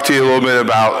talk to you a little bit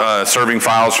about serving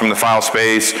files from the file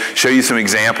space, show you some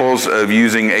examples of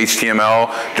using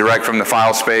HTML direct from the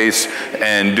file space,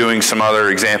 and doing some other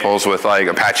examples with like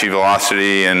Apache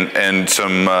Velocity and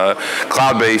some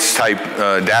cloud-based type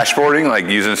dashboarding, like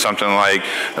using something like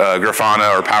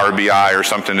Grafana or Power BI or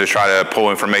something to try to pull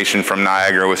information from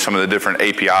Niagara with some of the different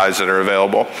APIs that are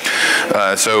available.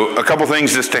 So a couple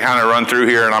things just to kind of run through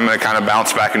here, and I'm going to kind of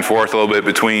bounce back and forth a little bit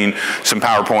between some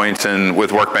PowerPoints and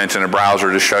with Workbench and a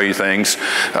browser to show you things.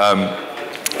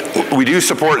 We do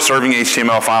support serving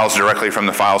HTML files directly from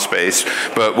the file space,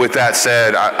 but with that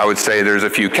said, I would say there's a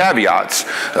few caveats.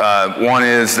 One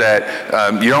is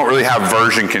that you don't really have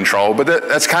version control, but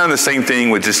that's kind of the same thing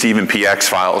with just even PX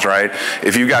files, right?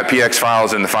 If you've got PX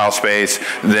files in the file space,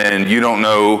 then you don't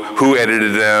know who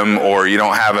edited them, or you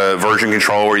don't have a version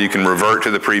control where you can revert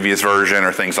to the previous version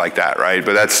or things like that, right?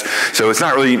 But so it's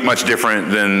not really much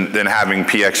different than having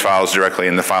PX files directly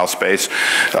in the file space.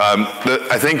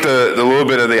 I think the little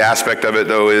bit of the aspect of it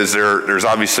though is there's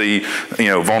obviously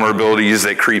vulnerabilities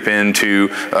that creep into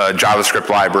JavaScript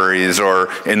libraries or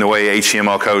in the way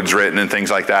HTML code's written and things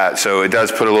like that. So it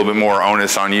does put a little bit more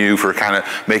onus on you for kind of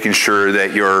making sure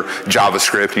that your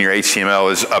JavaScript and your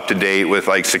HTML is up to date with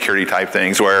like security type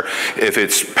things, where if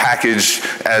it's packaged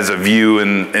as a view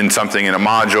in something in a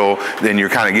module, then you're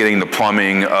kind of getting the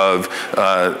plumbing of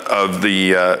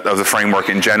the framework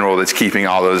in general that's keeping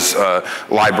all those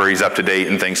libraries up to date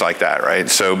and things like that, right?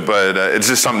 So, but it's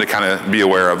just something to kind of be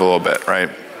aware of a little bit, right?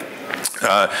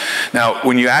 Now,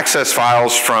 when you access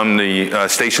files from the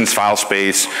station's file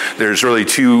space, there's really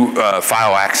two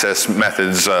file access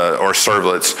methods or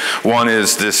servlets. One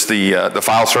is the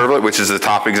file servlet, which is the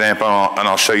top example, and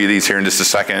I'll show you these here in just a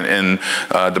second in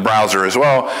the browser as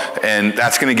well. And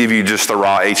that's going to give you just the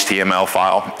raw HTML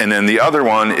file. And then the other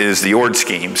one is the ORD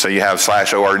scheme. So you have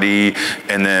 /ORD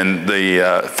and then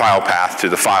the file path to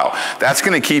the file. That's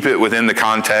going to keep it within the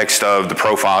context of the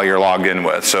profile you're logged in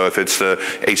with. So if it's the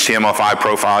HTML5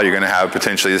 profile, you're going to have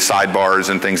potentially the sidebars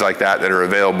and things like that are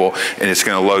available, and it's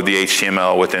going to load the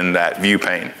HTML within that view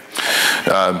pane.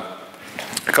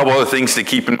 A couple other things to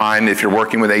keep in mind if you're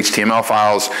working with HTML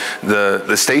files.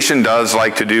 The station does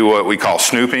like to do what we call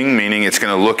snooping, meaning it's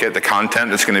going to look at the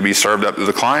content that's going to be served up to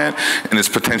the client, and it's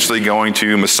potentially going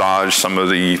to massage some of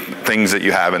the things that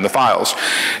you have in the files.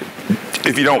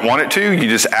 If you don't want it to, you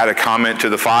just add a comment to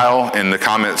the file, and the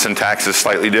comment syntax is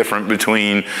slightly different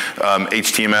between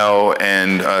HTML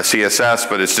and CSS,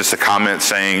 but it's just a comment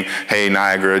saying, hey,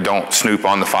 Niagara, don't snoop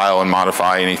on the file and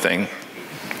modify anything.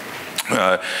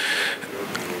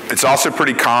 It's also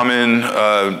pretty common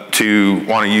to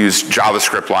want to use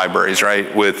JavaScript libraries,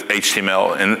 right, with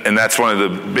HTML. And that's one of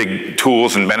the big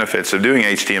tools and benefits of doing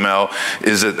HTML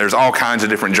is that there's all kinds of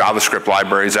different JavaScript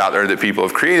libraries out there that people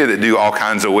have created that do all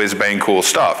kinds of whiz-bang cool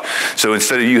stuff. So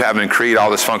instead of you having to create all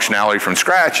this functionality from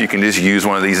scratch, you can just use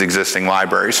one of these existing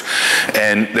libraries.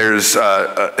 And there's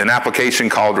an application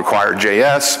called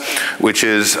Require.js, which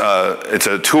is it's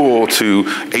a tool to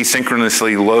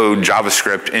asynchronously load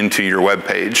JavaScript into your web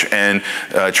page. And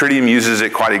Tridium uses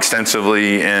it quite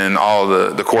extensively in all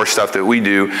the core stuff that we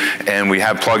do, and we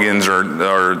have plugins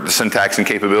or the syntax and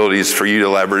capabilities for you to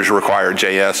leverage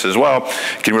Require.js as well.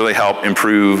 It can really help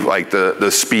improve like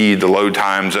the speed, the load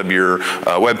times of your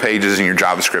web pages and your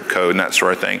JavaScript code and that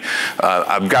sort of thing.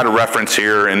 I've got a reference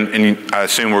here, and I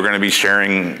assume we're going to be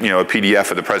sharing a PDF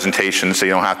of the presentation, so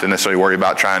you don't have to necessarily worry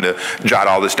about trying to jot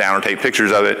all this down or take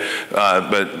pictures of it,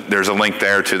 but there's a link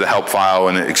there to the help file,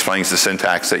 and it explains the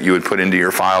syntax that you would put into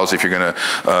your files if you're going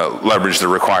to leverage the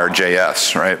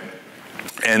Require.js, right?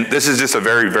 And this is just a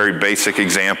very, very basic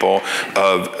example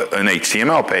of an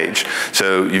HTML page.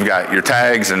 So you've got your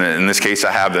tags, and in this case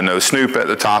I have the no snoop at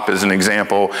the top as an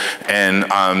example, and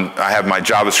I have my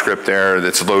JavaScript there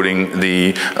that's loading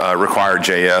the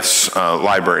Require.js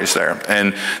libraries there.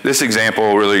 And this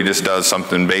example really just does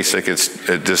something basic.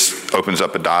 It just opens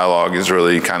up a dialog is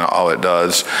really kind of all it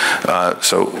does.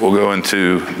 So we'll go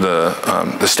into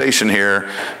the station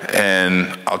here,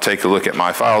 and I'll take a look at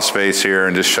my file space here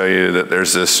and just show you that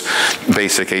there's this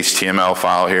basic HTML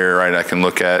file here, right? I can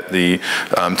look at the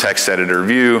text editor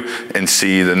view and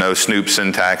see the no snoop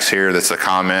syntax here. That's a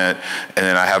comment. And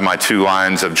then I have my 2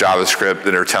 lines of JavaScript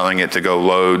that are telling it to go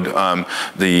load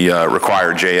the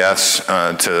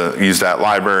Require.js to use that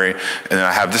library. And then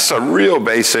I have just a real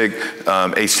basic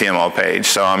HTML page.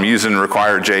 So I'm using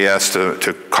Require.js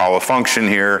to call a function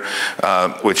here,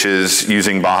 which is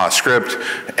using Baja script.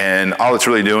 and all it's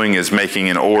really doing is making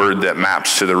an ORD that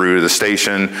maps to the route of the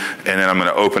station, and then I'm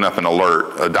gonna open up an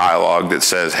alert, a dialog that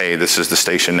says, hey, this is the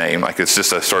station name. Like it's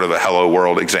just a sort of a hello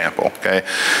world example, okay?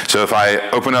 So if I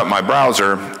open up my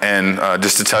browser, and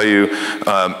just to tell you,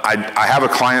 I have a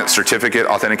client certificate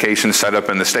authentication set up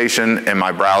in the station, and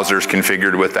my browser's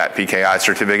configured with that PKI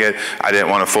certificate. I didn't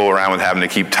want to fool around with having to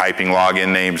keep typing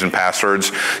login names and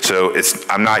passwords. So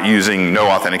I'm not using no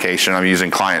authentication, I'm using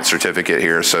client certificate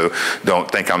here. So don't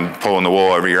think I'm pulling the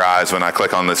wool over your eyes. When I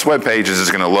click on this web page, this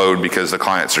is going to load because the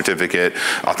client certificate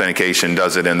authentication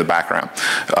does it in the background.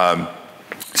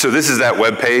 So this is that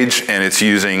web page, and it's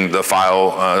using the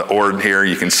file ORD here.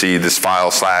 You can see this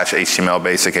file / HTML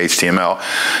basic HTML,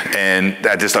 and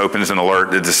that just opens an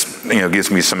alert that just gives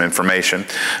me some information.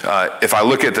 If I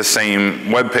look at the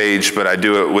same web page, but I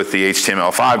do it with the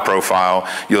HTML5 profile,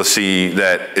 you'll see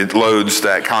that it loads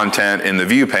that content in the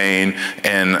view pane,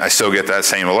 and I still get that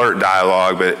same alert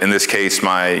dialog, but in this case,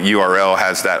 my URL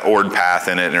has that ORD path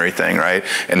in it and everything, right?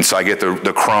 And so I get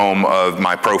the Chrome of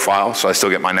my profile, so I still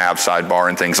get my nav sidebar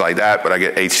and things like that, but I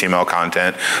get HTML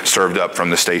content served up from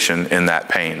the station in that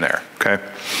pane there, okay?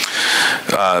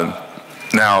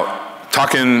 Now,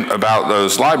 talking about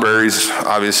those libraries,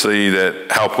 obviously,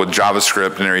 that help with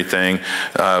JavaScript and everything,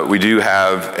 we do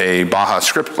have a Baja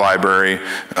script library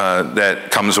that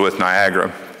comes with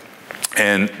Niagara.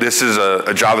 And this is a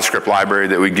JavaScript library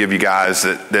that we give you guys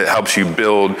that helps you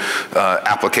build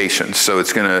applications. So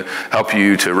it's gonna help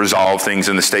you to resolve things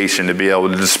in the station, to be able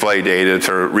to display data,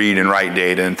 to read and write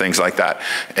data and things like that.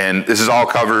 And this is all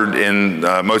covered in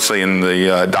mostly in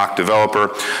the doc developer.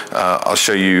 I'll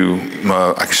show you,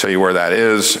 I can show you where that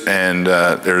is. And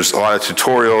there's a lot of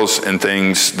tutorials and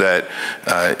things that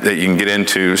you can get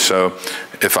into. So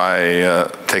if I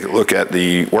take a look at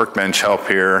the workbench help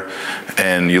here,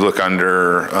 and you look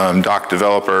under doc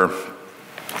developer,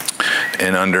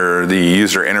 and under the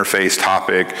user interface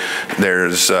topic,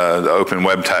 there's the open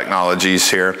web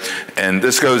technologies here. And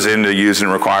this goes into using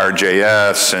required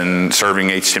JS and serving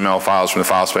HTML files from the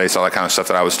file space, all that kind of stuff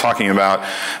that I was talking about.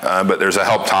 But there's a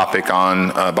help topic on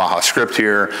Baja script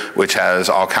here, which has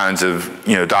all kinds of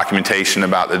documentation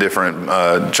about the different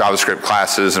JavaScript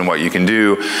classes and what you can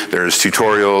do. There's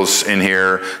tutorials in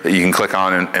here that you can click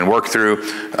on and work through.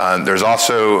 There's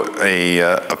also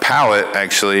a palette,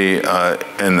 actually,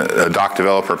 in the doc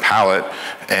developer palette,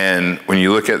 and when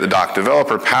you look at the doc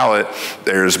developer palette,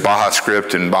 there's Baja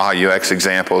script and Baja UX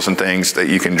examples and things that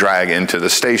you can drag into the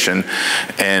station.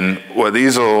 And what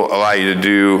these will allow you to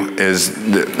do is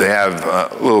they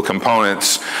have little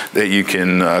components that you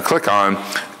can click on,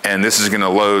 and this is going to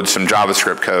load some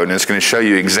JavaScript code, and it's going to show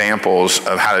you examples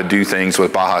of how to do things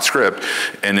with Baja script.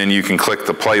 And then you can click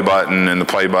the play button, and the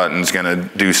play button is going to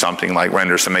do something like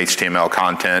render some HTML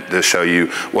content to show you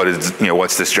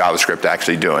what's this JavaScript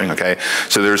actually doing, okay?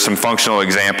 So there's some functional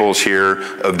examples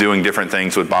here of doing different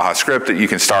things with Baja script that you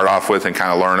can start off with and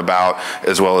kind of learn about,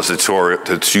 as well as the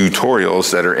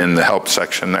tutorials that are in the help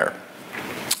section there.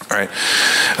 All right.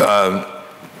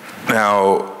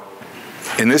 Now,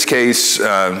 in this case,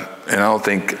 and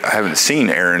I haven't seen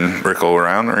Aaron Rickle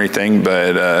around or anything,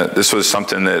 but this was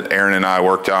something that Aaron and I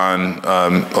worked on a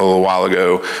little while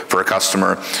ago for a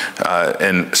customer.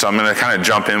 And so I'm gonna kind of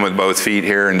jump in with both feet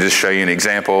here and just show you an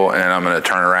example, and I'm gonna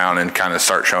turn around and kind of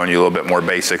start showing you a little bit more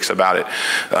basics about it.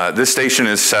 This station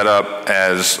is set up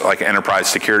as like an enterprise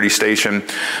security station,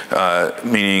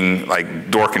 meaning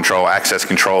like door control, access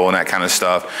control, and that kind of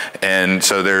stuff. And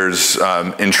so there's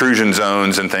intrusion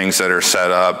zones and things that are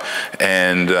set up,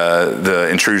 and the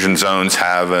intrusion zones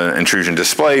have an intrusion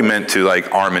display meant to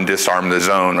like arm and disarm the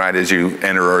zone, right, as you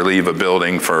enter or leave a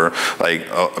building for like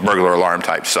a burglar alarm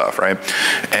type stuff, right?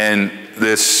 And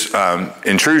this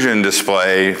intrusion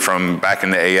display from back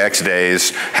in the AX days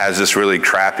has this really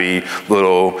crappy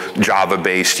little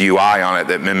Java-based UI on it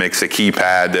that mimics a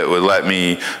keypad that would let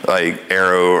me like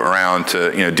arrow around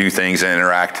to do things and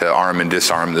interact to arm and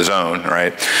disarm the zone,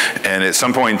 right? And at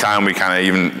some point in time, we kind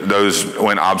of those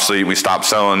went obsolete. We stopped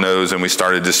selling those, and we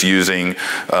started just using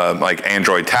like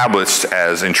Android tablets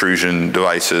as intrusion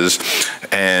devices.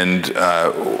 And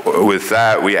with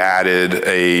that, we added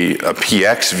a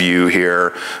PX view here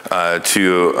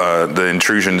to the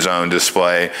intrusion zone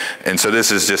display. And so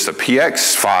this is just a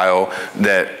PX file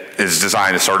that is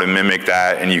designed to sort of mimic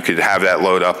that, and you could have that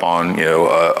load up on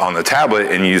on the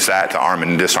tablet and use that to arm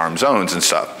and disarm zones and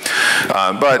stuff.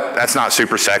 But that's not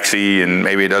super sexy, and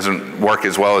maybe it doesn't work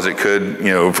as well as it could,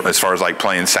 as far as like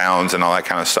playing sounds and all that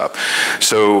kind of stuff.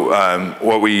 So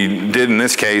what we did in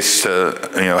this case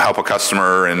to help a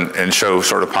customer and show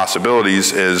sort of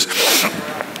possibilities is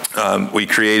we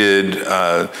created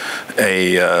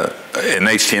an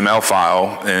HTML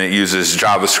file, and it uses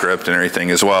JavaScript and everything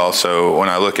as well. So when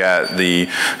I look at the,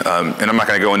 and I'm not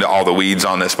going to go into all the weeds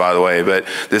on this, by the way, but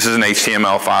this is an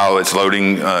HTML file. It's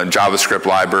loading JavaScript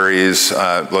libraries,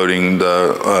 loading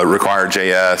the required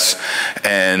JS,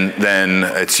 and then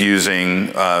it's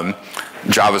using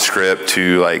JavaScript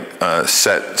to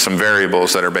set some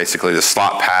variables that are basically the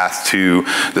slot path to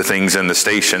the things in the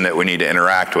station that we need to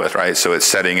interact with, right? So it's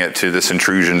setting it to this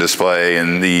intrusion display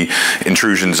and the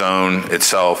intrusion zone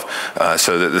itself,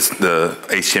 so that the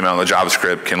HTML and the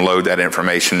JavaScript can load that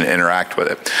information and interact with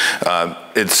it.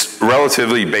 It's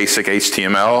relatively basic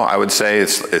HTML, I would say.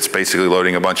 It's basically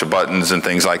loading a bunch of buttons and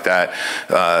things like that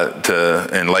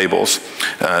and labels.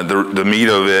 The meat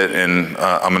of it, and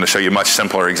I'm going to show you much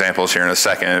simpler examples here in a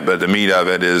second, but the meat of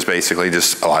it is basically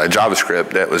just a lot of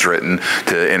JavaScript that was written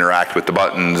to interact with the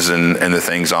buttons and the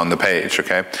things on the page,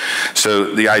 okay?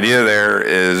 So the idea there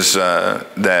is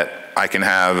that I can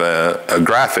have a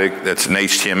graphic that's an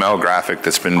HTML graphic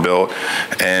that's been built,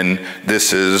 and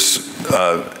this is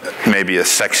maybe a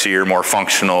sexier, more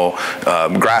functional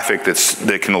graphic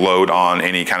that can load on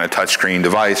any kind of touchscreen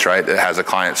device, right, that has a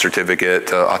client certificate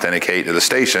to authenticate to the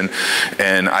station.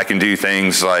 And I can do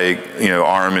things like,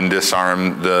 arm and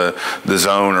disarm the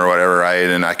zone or whatever, right,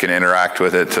 and I can interact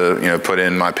with it to, put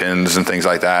in my pins and things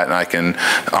like that, and I can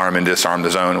arm and disarm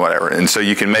the zone, whatever. And so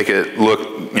you can make it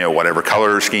look, whatever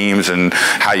color schemes and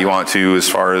how you want to, as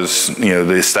far as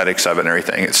the aesthetics of it and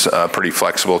everything. It's a pretty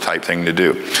flexible type thing to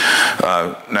do.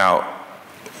 Now,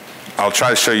 I'll try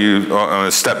to show you, I'm going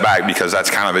to step back because that's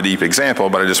kind of a deep example,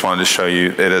 but I just wanted to show you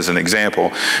it as an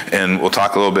example. And we'll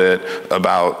talk a little bit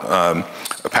about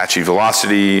Apache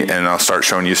Velocity, and I'll start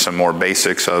showing you some more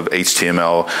basics of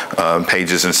HTML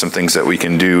pages and some things that we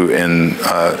can do in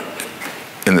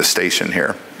the station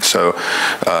here. So,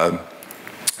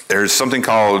 there's something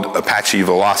called Apache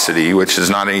Velocity, which is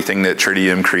not anything that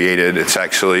Tridium created. It's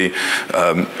actually,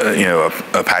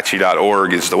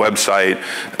 Apache.org is the website.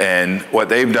 And what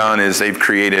they've done is they've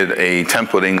created a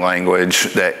templating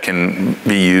language that can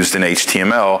be used in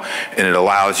HTML, and it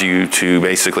allows you to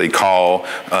basically call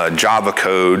Java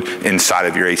code inside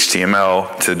of your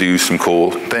HTML to do some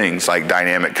cool things like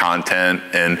dynamic content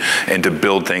and to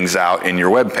build things out in your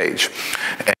web page.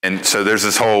 And so there's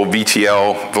this whole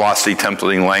VTL, Velocity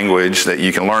Templating language, that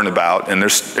you can learn about, and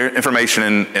there's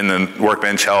information in the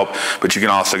Workbench help, but you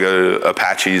can also go to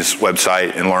Apache's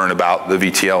website and learn about the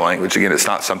VTL language. Again, it's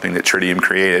not something that Tridium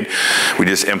created. We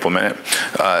just implement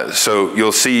it. So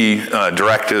you'll see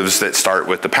directives that start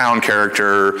with the pound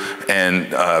character, and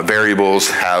variables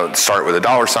start with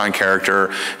a $sign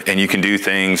character, and you can do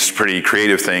things, pretty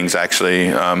creative things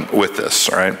actually, with this,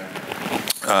 all right?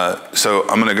 So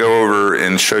I'm going to go over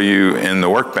and show you in the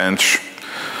Workbench.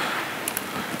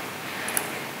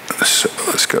 So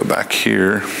let's go back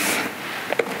here,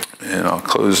 and I'll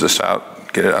close this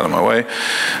out, get it out of my way.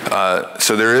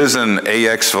 So there is an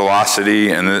AX velocity,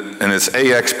 and it's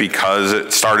AX because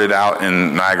it started out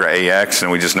in Niagara AX,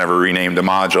 and we just never renamed the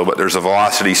module, but there's a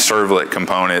velocity servlet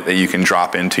component that you can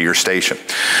drop into your station.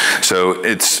 So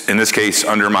it's, in this case,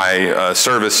 under my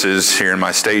services here in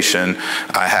my station,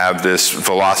 I have this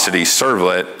velocity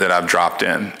servlet that I've dropped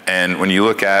in. And when you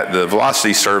look at the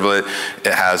velocity servlet,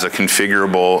 it has a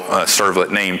configurable servlet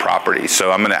name property.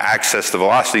 So I'm going to access the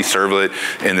velocity servlet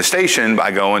in the station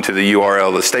by going to the URL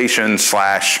of the station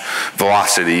 /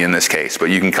 velocity in this case, but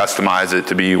you can customize it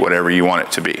to be whatever you want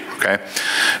it to be, okay?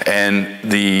 And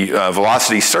the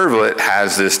velocity servlet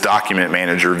has this document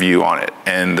manager view on it,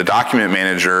 and the document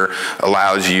manager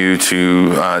allows you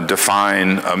to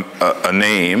define a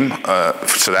name,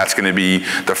 so that's going to be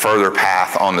the further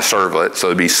path on the servlet, so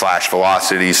it'd be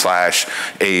 /velocity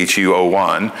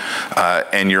 /AHU01,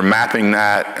 and you're mapping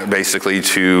that basically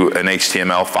to an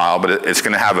HTML file, but it's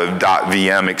going to have a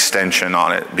 .vm extension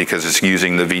on it because it's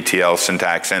using the VTL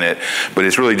syntax in it, but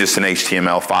it's really just an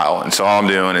HTML file. And so all I'm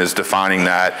doing is defining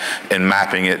that and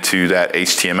mapping it to that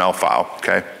HTML file,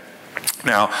 okay?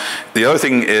 Now, the other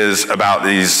thing is about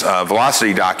these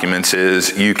velocity documents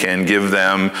is you can give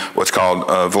them what's called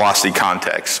velocity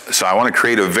context. So I want to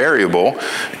create a variable.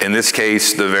 In this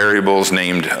case, the variable's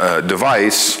named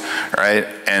device, right?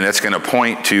 And it's going to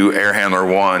point to air handler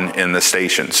 1 in the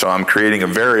station. So I'm creating a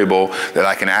variable that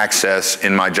I can access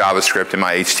in my JavaScript, in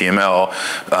my HTML,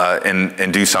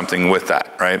 and do something with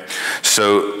that, right?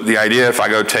 So the idea, if I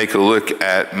go take a look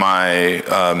at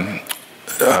my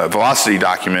velocity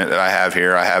document that I have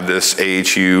here, I have this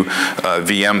AHU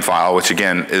VM file, which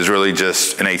again is really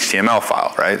just an HTML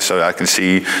file, right? So I can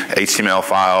see HTML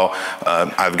file.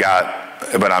 I've got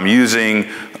but I'm using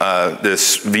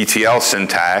this VTL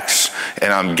syntax,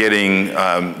 and I'm getting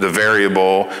the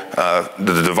variable,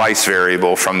 the device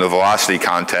variable from the velocity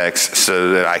context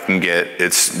so that I can get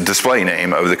its display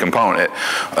name of the component.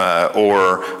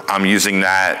 Or I'm using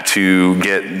that to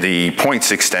get the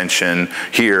points extension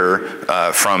here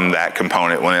from that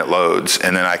component when it loads.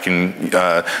 And then I can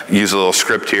use a little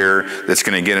script here that's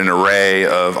going to get an array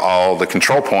of all the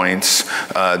control points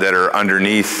that are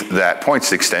underneath that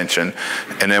points extension.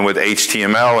 And then with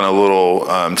HTML and a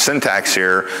little syntax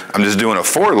here, I'm just doing a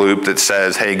for loop that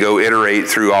says, hey, go iterate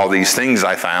through all these things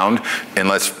I found, and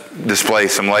let's display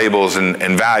some labels and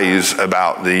values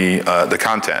about the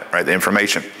content, right, the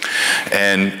information.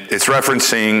 And it's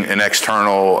referencing an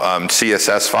external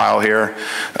CSS file here,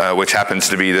 which happens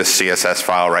to be this CSS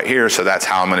file right here, so that's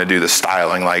how I'm going to do the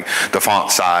styling, like the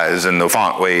font size and the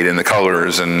font weight and the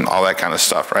colors and all that kind of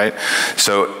stuff, right?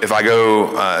 So if I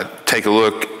go take a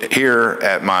look here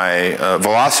at my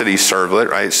velocity servlet,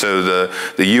 right, so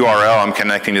the URL I'm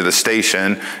connecting to the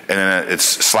station, and then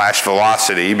it's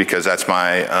 /velocity because that's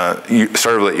my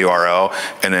servlet URL,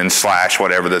 and then /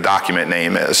 whatever the document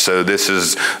name is. So this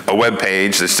is a web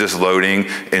page that's just loading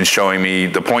and showing me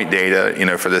the point data, you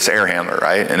know, for this air handler,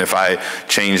 right? And if I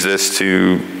change this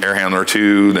to air handler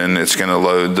 2, then it's going to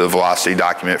load the velocity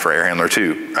document for air handler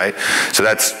 2, right? So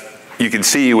that's, you can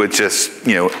see with just,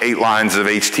 you know, 8 lines of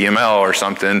HTML or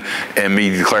something and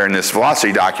me declaring this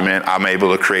velocity document, I'm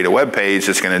able to create a web page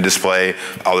that's going to display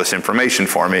all this information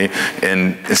for me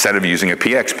instead of using a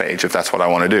PX page, if that's what I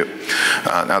want to do.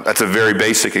 Now, that's a very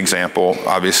basic example,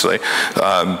 obviously.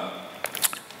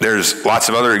 There's lots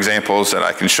of other examples that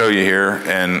I can show you here,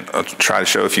 and I'll try to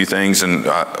show a few things, and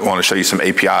I want to show you some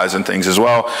APIs and things as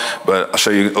well, but I'll show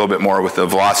you a little bit more with the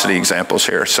velocity examples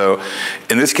here. So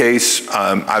in this case,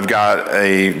 I've got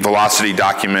a velocity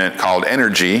document called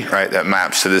energy, right, that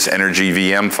maps to this energy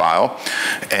VM file,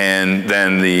 and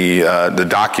then the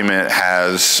document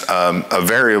has a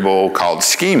variable called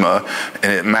schema,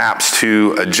 and it maps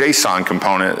to a JSON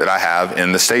component that I have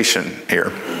in the station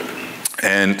here.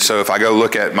 And so if I go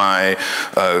look at my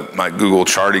my Google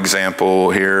chart example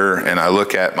here, and I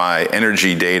look at my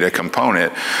energy data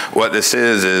component, what this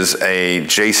is a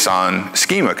JSON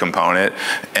schema component,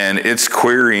 and it's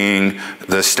querying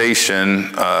the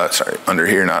station, sorry, under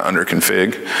here, not under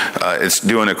config. It's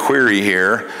doing a query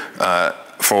here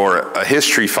for a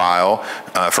history file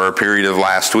for a period of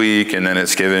last week, and then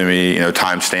it's giving me, you know,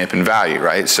 timestamp and value,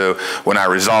 right? So when I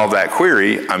resolve that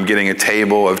query, I'm getting a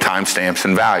table of timestamps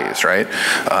and values, right?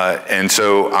 And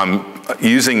so I'm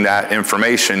using that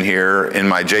information here in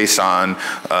my JSON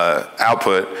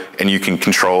output, and you can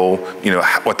control, you know,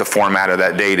 what the format of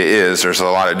that data is. There's a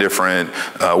lot of different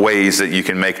ways that you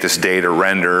can make this data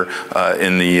render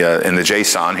in the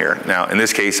JSON here. Now, in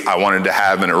this case, I wanted to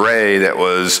have an array that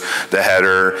was the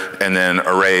header, and then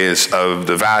arrays of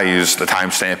the values, the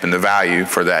timestamp and the value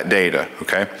for that data,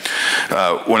 okay?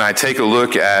 When I take a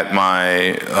look at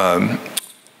my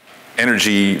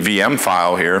energy VM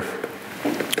file here,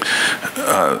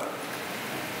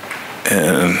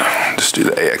 and just do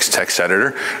the AX text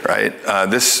editor, right?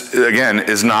 This, again,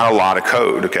 is not a lot of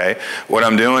code, okay? What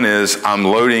I'm doing is I'm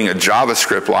loading a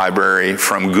JavaScript library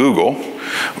from Google,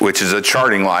 which is a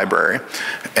charting library.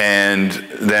 And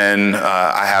then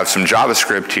I have some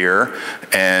JavaScript here,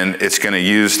 and it's going to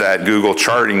use that Google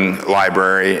charting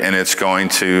library, and it's going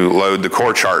to load the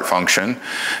core chart function.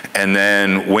 And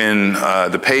then when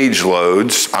the page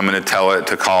loads, I'm going to tell it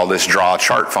to call this draw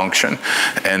chart function.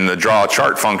 And the draw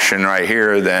chart function right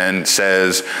here then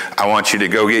says, I want you to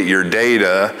go get your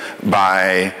data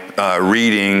by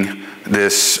reading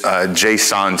this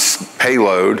JSON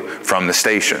payload from the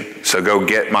station. So go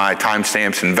get my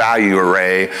timestamps and value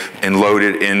array and load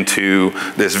it into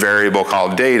this variable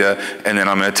called data, and then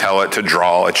I'm going to tell it to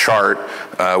draw a chart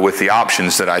with the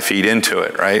options that I feed into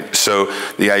it, right? So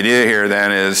the idea here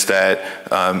then is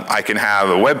that I can have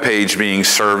a web page being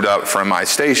served up from my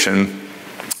station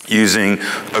using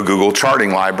a Google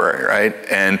charting library, right?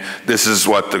 And this is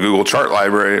what the Google chart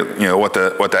library, you know, what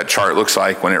that chart looks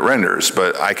like when it renders.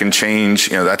 But I can change,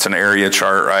 you know, that's an area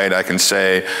chart, right? I can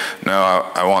say, no,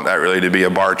 I want that really to be a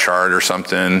bar chart or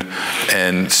something,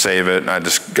 and save it. And I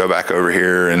just go back over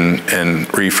here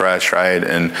and refresh, right?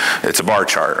 And it's a bar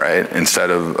chart, right?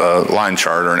 Instead of a line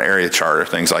chart or an area chart or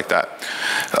things like that.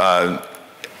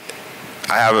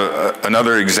 I have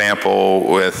another example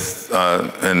with,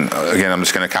 and again, I'm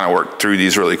just going to kind of work through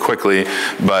these really quickly,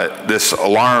 but this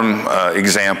alarm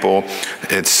example,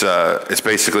 it's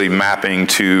basically mapping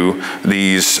to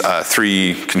these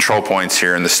 3 control points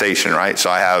here in the station, right? So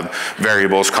I have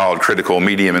variables called critical,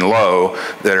 medium, and low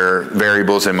that are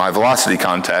variables in my velocity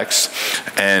context.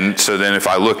 And so then if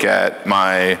I look at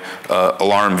my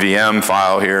alarm VM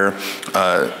file here,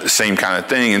 same kind of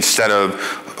thing. Instead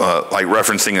of like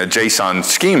referencing a JSON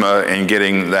schema and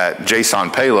getting that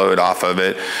JSON payload off of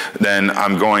it, then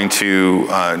I'm going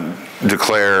to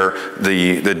declare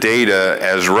the data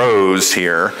as rows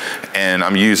here, and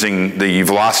I'm using the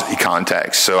velocity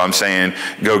context. So I'm saying,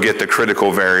 go get the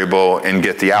critical variable and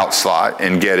get the out slot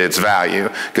and get its value.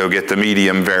 Go get the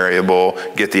medium variable,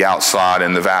 get the out slot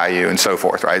and the value, and so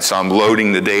forth, right? So I'm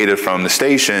loading the data from the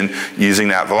station using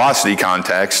that velocity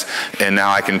context, and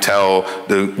now I can tell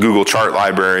the Google chart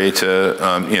library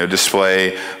to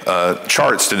display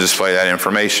charts to display that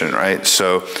information, right?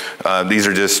 So these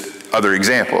are just other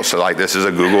examples. So like this is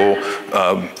a Google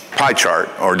pie chart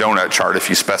or donut chart if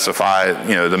you specify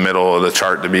the middle of the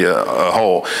chart to be a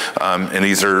hole. And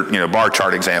these are bar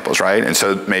chart examples, right? And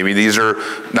so maybe these are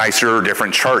nicer,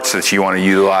 different charts that you want to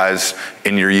utilize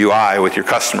in your UI with your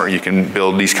customer. You can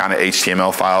build these kind of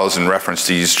HTML files and reference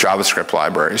these JavaScript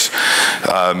libraries.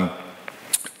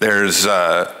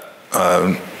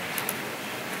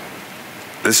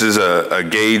 This is a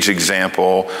gauge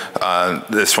example.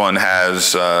 This one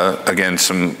has, again,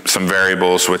 some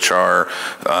variables which are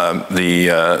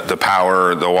the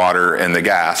power, the water, and the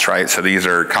gas, right? So these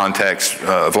are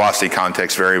velocity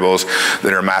context variables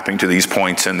that are mapping to these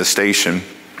points in the station.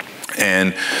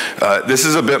 And this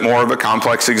is a bit more of a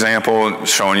complex example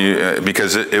showing you,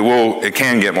 because it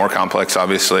can get more complex,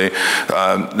 obviously,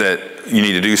 that you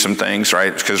need to do some things,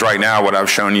 right? Because right now what I've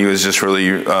shown you is just really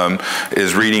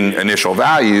is reading initial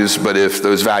values, but if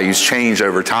those values change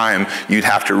over time, you'd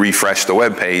have to refresh the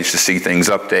web page to see things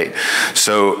update.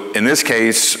 So in this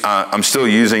case, I'm still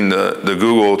using the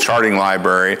Google charting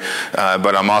library,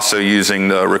 but I'm also using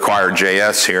the required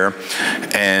JS here.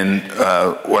 And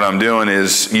what I'm doing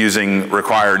is using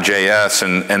required JS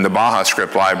and the Baja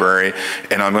script library,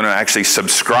 and I'm going to actually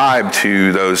subscribe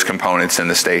to those components in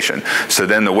the station. So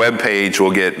then the web page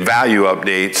will get value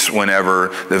updates whenever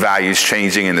the value is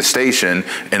changing in the station,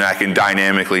 and I can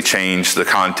dynamically change the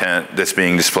content that's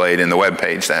being displayed in the web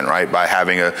page then, right? By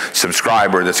having a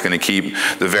subscriber that's going to keep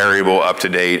the variable up to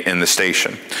date in the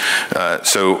station.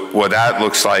 So what that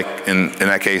looks like in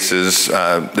that case is,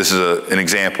 this is an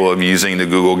example of using the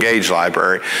Google Gauge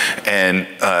library. And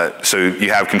so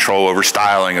you have control over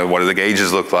styling of what do the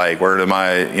gauges look like, where do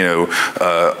my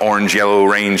orange, yellow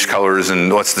range colors,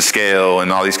 and what's the scale,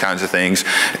 and all these kinds of things.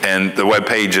 And the web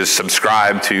page is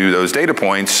subscribed to those data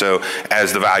points, so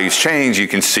as the values change, you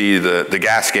can see the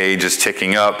gas gauge is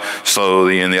ticking up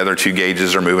slowly and the other 2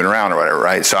 gauges are moving around or whatever,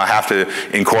 right? So I have to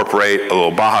incorporate a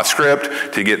little Baja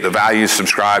script to get the values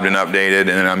subscribed and updated, and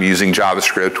then I'm using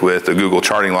JavaScript with the Google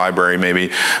charting library maybe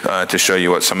to show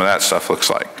you what some of that stuff looks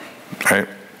like, right?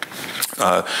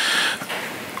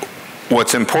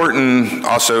 What's important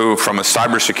also from a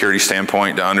cybersecurity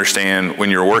standpoint to understand when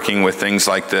you're working with things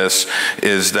like this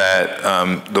is that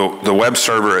the web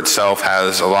server itself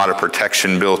has a lot of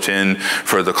protection built in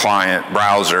for the client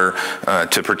browser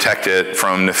to protect it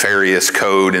from nefarious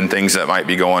code and things that might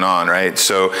be going on, right?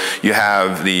 So you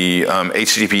have the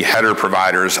HTTP header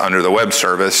providers under the web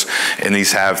service, and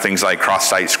these have things like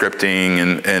cross-site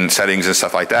scripting and settings and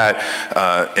stuff like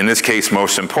that. In this case,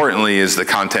 most importantly, is the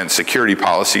content security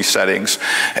policy settings.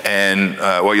 And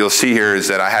what you'll see here is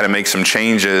that I had to make some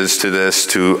changes to this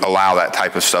to allow that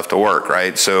type of stuff to work,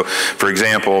 right? So, for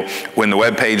example, when the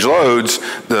web page loads,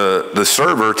 the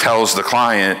server tells the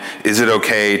client, is it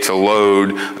okay to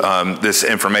load this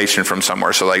information from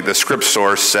somewhere? So like the script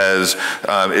source says,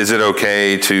 is it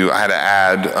okay to, I had to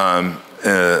add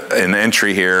an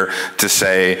entry here to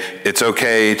say it's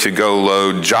okay to go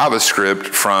load JavaScript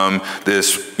from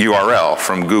this URL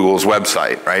from Google's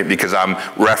website, right? Because I'm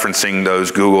referencing those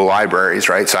Google libraries,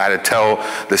 right? So I had to tell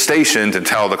the station to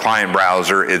tell the client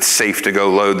browser it's safe to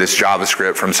go load this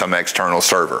JavaScript from some external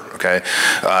server, okay?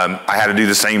 I had to do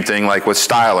the same thing like with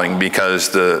styling,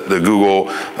 because the Google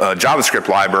JavaScript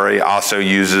library also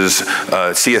uses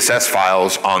CSS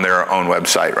files on their own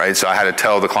website, right? So I had to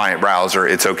tell the client browser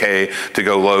it's okay to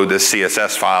go load this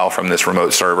CSS file from this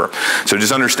remote server. So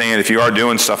just understand, if you are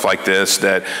doing stuff like this,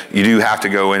 that you do have to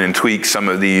go in and tweak some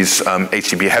of these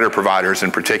HTTP header providers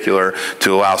in particular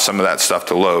to allow some of that stuff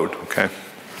to load, okay?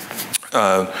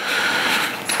 All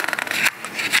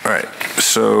right,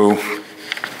 so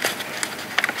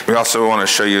We also want to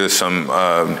show you some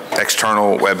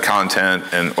external web content,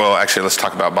 and well, actually, let's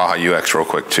talk about Baja UX real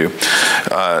quick too.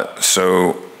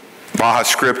 So Baja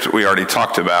Script we already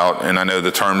talked about, and I know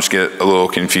the terms get a little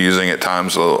confusing at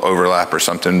times, a little overlap or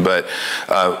something, but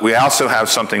we also have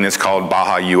something that's called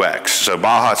Baja UX. So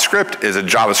Baja Script is a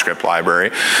JavaScript library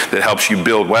that helps you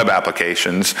build web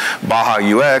applications. Baja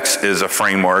UX is a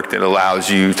framework that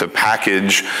allows you to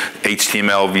package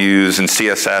HTML views and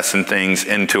CSS and things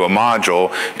into a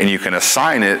module, and you can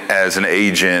assign it as an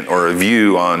agent or a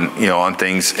view on, on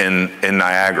things in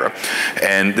Niagara.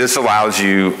 And this allows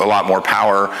you a lot more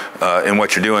power in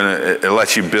what you're doing. It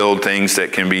lets you build things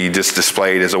that can be just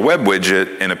displayed as a web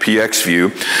widget in a PX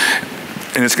view.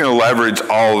 And it's going to leverage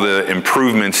all the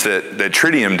improvements that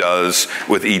Tridium does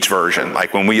with each version.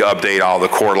 Like when we update all the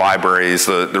core libraries,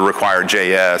 the required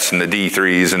JS and the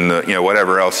D3s and the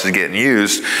whatever else is getting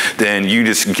used, then you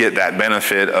just get that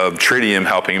benefit of Tridium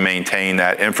helping maintain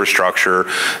that infrastructure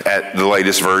at the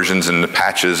latest versions and the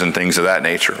patches and things of that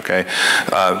nature. Okay,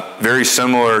 very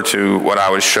similar to what I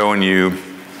was showing you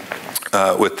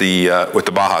with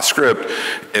the Baja script.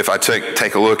 If I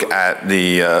take a look at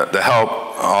the help,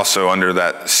 also under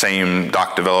that same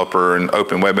doc developer and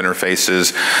open web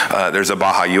interfaces, there's a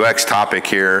Baja UX topic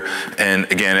here, and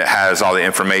again, it has all the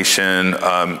information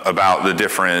about the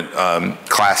different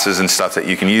classes and stuff that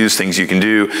you can use, things you can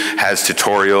do, has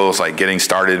tutorials like getting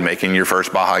started, making your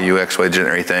first Baja UX widget and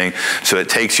everything. So it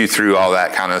takes you through all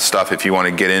that kind of stuff if you want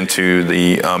to get into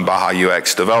the Baja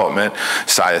UX development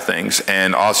side of things.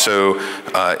 And also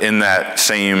in that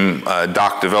same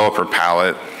doc developer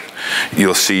palette,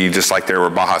 you'll see, just like there were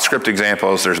Baja script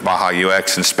examples, there's Baja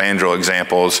UX and Spandrel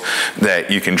examples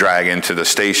that you can drag into the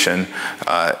station.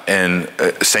 And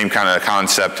same kind of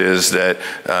concept is that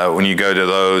when you go to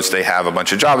those, they have a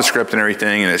bunch of JavaScript and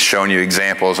everything, and it's showing you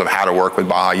examples of how to work with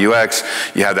Baja UX.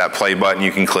 You have that play button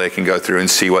you can click and go through and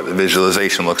see what the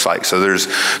visualization looks like. So there's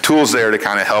tools there to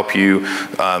kind of help you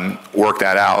work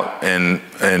that out and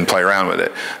play around with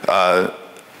it.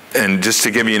 And just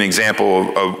to give you an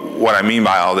example of what I mean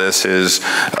by all this is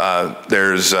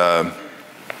there's, where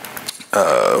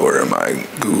am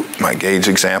my gauge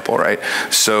example, right?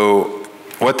 So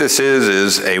what this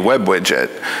is a web widget,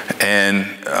 and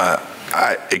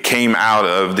it came out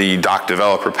of the doc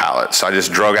developer palette. So I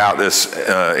just drug out this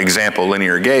example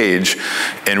linear gauge,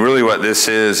 and really what this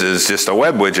is just a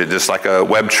web widget, just like a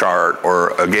web chart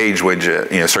or a gauge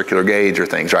widget, circular gauge or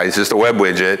things, right? It's just a web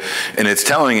widget, and it's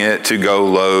telling it to go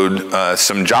load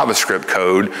some JavaScript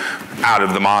code out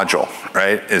of the module,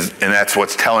 right? And that's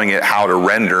what's telling it how to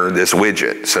render this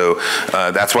widget. So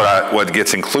that's what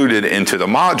gets included into the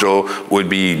module would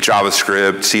be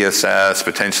JavaScript, CSS,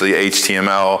 potentially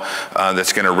HTML,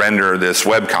 that's going to render this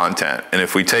web content. And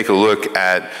if we take a look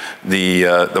at the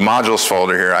modules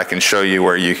folder here, I can show you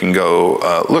where you can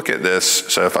go look at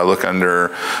this. So if I look under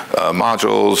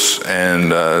modules and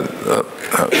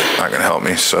not going to help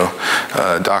me. So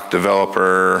doc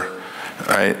developer.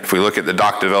 Right. If we look at the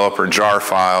doc developer jar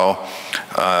file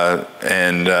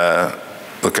and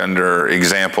look under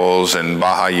examples and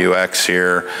Baja UX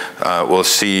here, we'll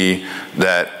see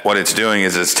that what it's doing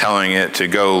is it's telling it to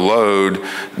go load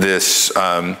this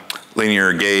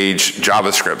linear gauge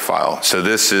JavaScript file. So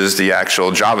this is the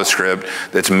actual JavaScript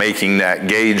that's making that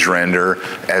gauge render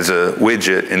as a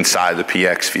widget inside the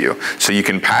PX view. So you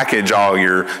can package all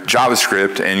your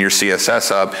JavaScript and your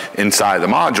CSS up inside the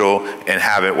module and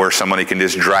have it where somebody can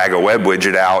just drag a web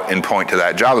widget out and point to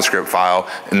that JavaScript file,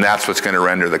 and that's what's going to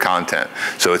render the content.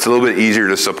 So it's a little bit easier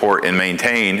to support and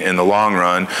maintain in the long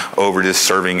run over just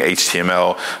serving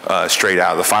HTML straight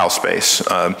out of the file space.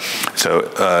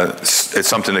 It's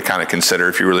something to kind of consider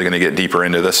if you're really going to get deeper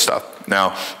into this stuff.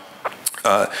 Now,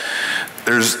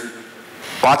 there's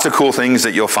lots of cool things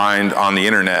that you'll find on the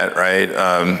internet, right?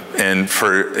 And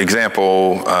for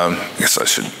example, I guess I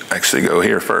should actually go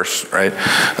here first, right?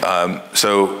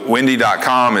 So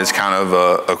windy.com is kind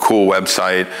of a cool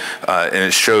website, and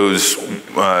it shows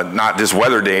not just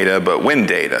weather data, but wind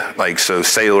data. Like, so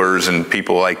sailors and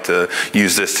people like to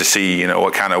use this to see,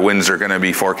 what kind of winds are going to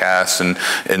be forecast and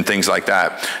things like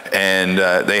that. And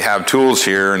they have tools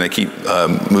here, and they keep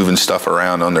moving stuff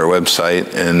around on their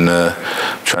website, and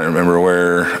I'm trying to remember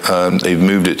where they've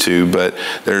moved it to, but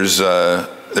there's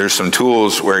some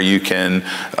tools where you can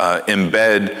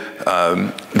embed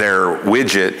their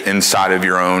widget inside of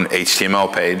your own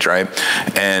HTML page, right?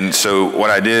 And so what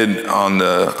I did on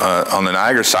the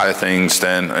Niagara side of things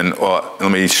then, and well,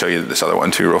 let me show you this other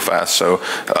one too real fast. So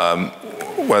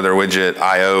Weather Widget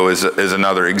IO is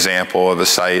another example of a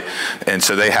site. And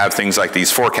so they have things like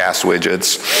these forecast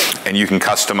widgets, and you can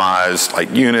customize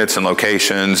like units and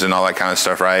locations and all that kind of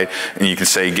stuff, right? And you can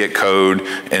say get code,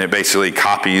 and it basically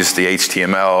copies the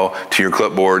HTML to your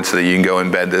clipboard so that you can go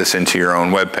embed this into your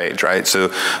own web page, right? So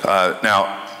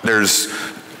now there's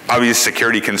obvious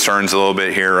security concerns a little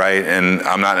bit here, right? And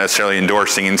I'm not necessarily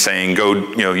endorsing and saying go,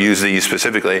 use these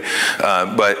specifically,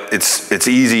 but it's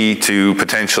easy to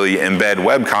potentially embed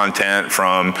web content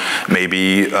from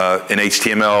maybe an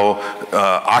HTML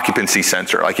occupancy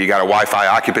sensor, like you got a Wi-Fi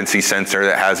occupancy sensor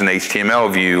that has an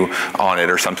HTML view on it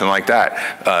or something like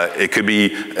that. It could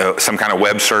be some kind of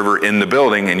web server in the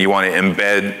building, and you want to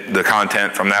embed the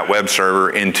content from that web server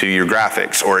into your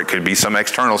graphics, or it could be some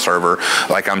external server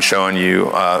like I'm showing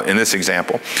you in this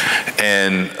example.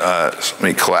 And let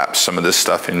me collapse some of this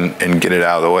stuff and get it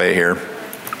out of the way here.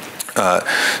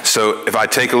 So if I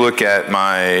take a look at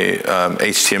my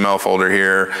HTML folder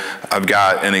here, I've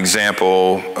got an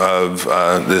example of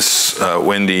this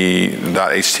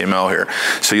windy.html here.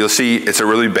 So you'll see it's a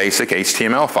really basic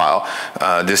HTML file.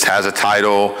 Just has a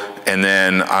title, and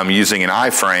then I'm using an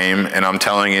iframe, and I'm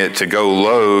telling it to go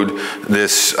load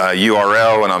this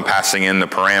URL, and I'm passing in the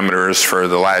parameters for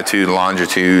the latitude and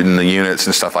longitude and the units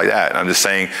and stuff like that. And I'm just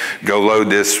saying, go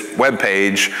load this web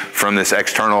page from this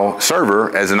external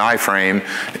server as an iframe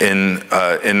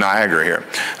in Niagara here.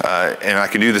 And I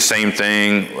can do the same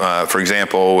thing, for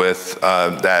example, with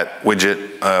that widget,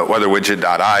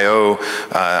 weatherwidget.io.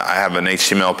 I have an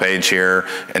HTML page here,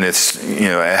 and it's, it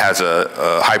has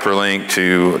a hyperlink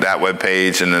to that web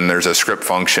page, and then there's a script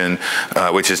function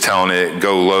which is telling it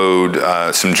go load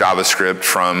some JavaScript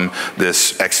from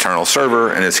this external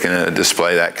server, and it's going to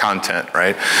display that content,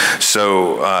 right?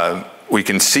 So we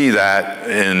can see that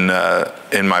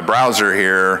in my browser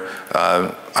here.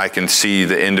 I can see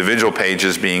the individual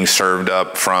pages being served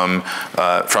up from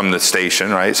the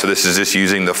station, right? So this is just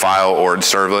using the file or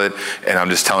servlet, and I'm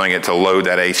just telling it to load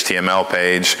that HTML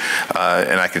page.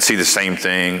 And I can see the same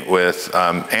thing with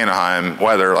Anaheim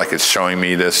weather, like it's showing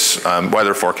me this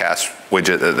weather forecast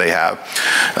widget that they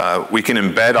have. We can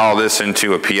embed all this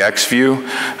into a PX view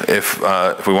if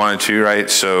we wanted to, right?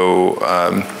 So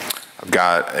I've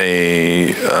got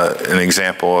an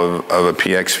example of a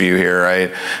PX view here,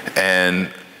 right? And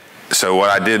so what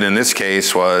I did in this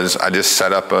case was I just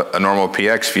set up a normal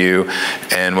PX view,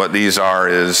 and what these are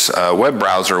is web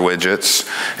browser widgets,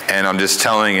 and I'm just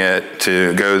telling it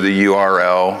to go to the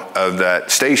URL of that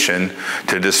station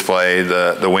to display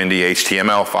the windy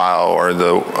HTML file or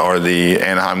the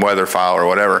Anaheim weather file or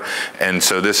whatever. And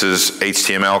so this is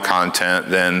HTML content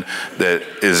then that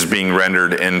is being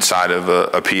rendered inside of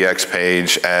a PX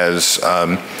page as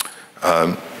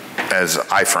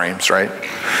iframes, right?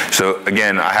 So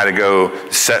again, I had to go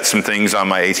set some things on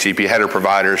my HTTP header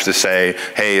providers to say,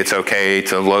 hey, it's okay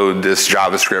to load this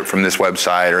JavaScript from this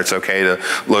website, or it's okay to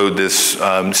load this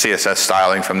CSS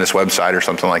styling from this website, or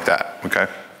something like that, okay?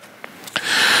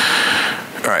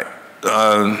 All right.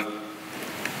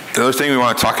 The other thing we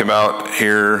want to talk about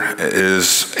here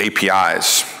is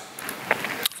APIs.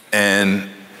 And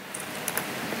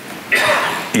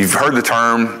you've heard the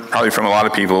term, probably from a lot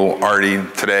of people already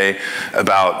today,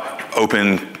 about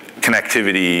open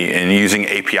connectivity and using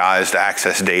APIs to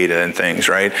access data and things,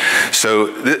 right? So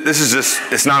this is just,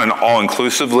 it's not an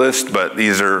all-inclusive list, but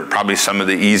these are probably some of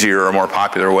the easier or more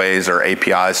popular ways or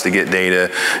APIs to get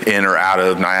data in or out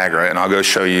of Niagara. And I'll go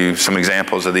show you some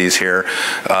examples of these here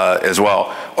as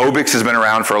well. Obix has been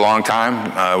around for a long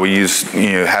time. We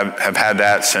have had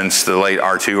that since the late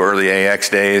R2, early AX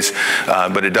days,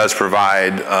 but it does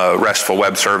provide RESTful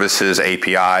Web Services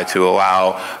API to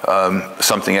allow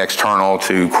something external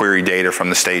to query data from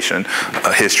the station,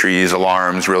 histories,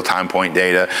 alarms, real-time point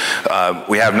data.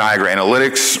 We have Niagara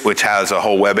Analytics, which has a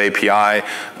whole web API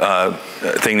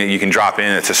thing that you can drop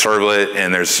in. It's a servlet,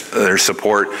 and there's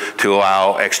support to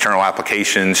allow external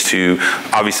applications to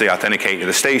obviously authenticate to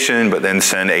the station, but then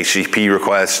send HTTP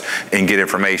requests and get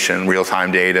information,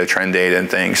 real-time data, trend data, and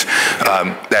things.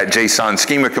 That JSON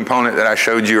schema component that I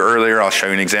showed you earlier, I'll show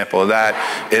you an example of that.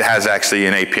 It has actually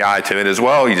an API to it as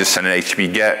well. You just send an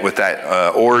HTTP GET with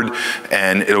that ORD,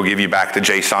 and it'll give you back the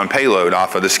JSON payload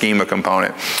off of the schema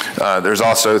component. There's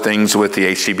also things with the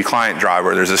HTTP client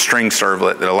driver. There's a string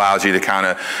servlet that allows you to kind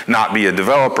of not be a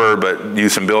developer, but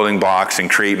use some building blocks and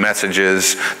create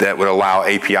messages that would allow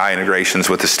API integrations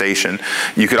with the station.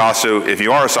 You could also, if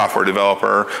you are a software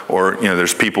developer, or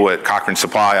there's people at Cochrane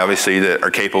Supply, obviously, that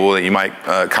are capable, that you might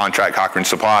contract Cochrane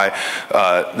Supply,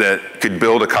 that could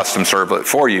build a custom servlet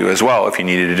for you as well if you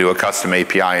needed to do a custom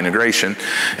API integration.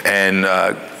 And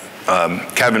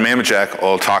Kevin Mamachek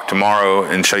will talk tomorrow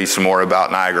and show you some more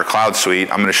about Niagara Cloud Suite.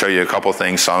 I'm going to show you a couple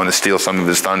things, so I'm going to steal some of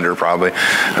his thunder probably,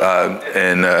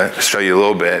 and show you a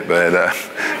little bit, but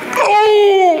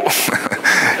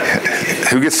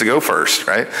who gets to go first,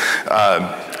 right?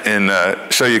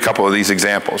 And show you a couple of these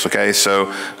examples, okay? So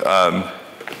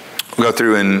we'll go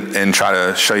through and try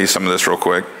to show you some of this real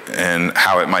quick and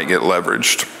how it might get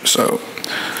leveraged. So,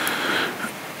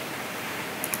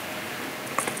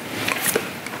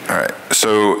 all right,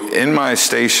 so in my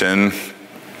station,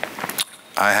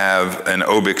 I have an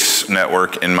OBIX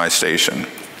network in my station.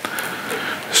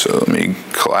 So let me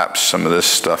collapse some of this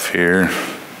stuff here.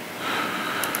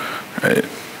 Right.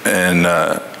 And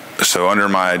so under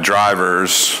my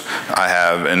drivers, I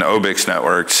have an OBIX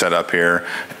network set up here.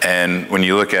 And when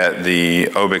you look at the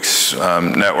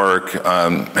OBIX network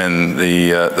and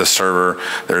the server,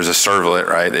 there's a servlet,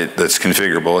 right, that's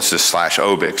configurable. It's just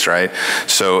 /OBIX, right?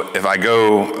 So if I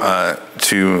go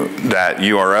to that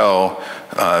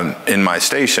URL in my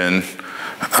station,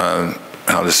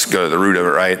 I'll just go to the root of it,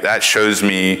 right? That shows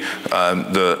me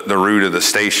the root of the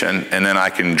station, and then I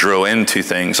can drill into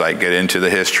things like get into the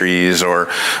histories or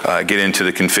get into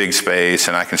the config space,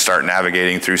 and I can start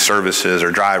navigating through services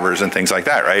or drivers and things like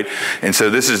that, right? And so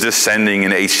this is just sending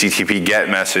an HTTP GET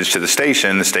message to the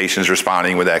station's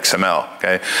responding with XML,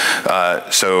 okay?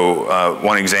 So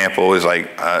one example is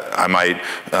like I might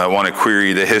want to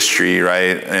query the history,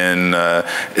 right? And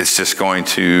it's just going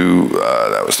to,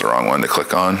 that was the wrong one to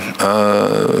click on.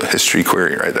 History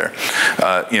query right there.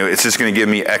 It's just going to give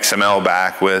me XML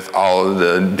back with all of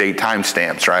the date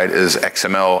timestamps, right, as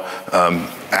XML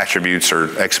attributes or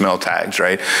XML tags,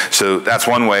 right? So that's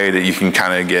one way that you can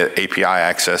kind of get API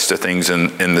access to things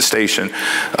in the station.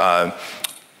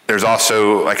 There's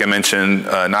also, like I mentioned,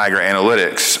 Niagara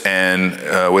Analytics,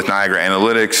 and with Niagara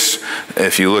Analytics,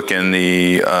 if you look in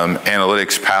the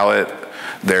analytics palette,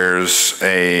 there's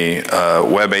a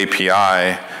web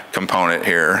API component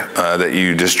here that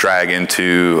you just drag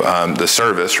into the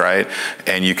service, right?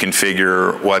 And you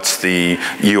configure what's the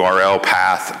URL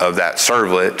path of that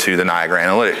servlet to the Niagara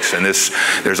Analytics. And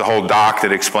there's a whole doc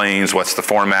that explains what's the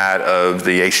format of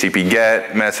the HTTP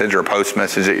GET message or post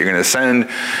message that you're going to send,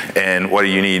 and what do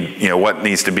you need, what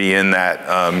needs to be in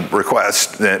that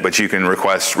request. But you can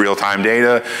request real-time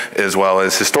data as well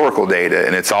as historical data,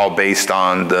 and it's all based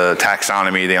on the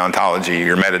taxonomy, the ontology,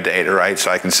 your metadata, right?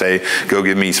 So I can say, go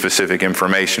give me specific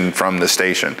information from the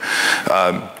station.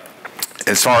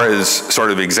 As far as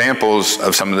sort of examples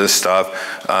of some of this stuff,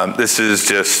 this is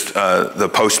just the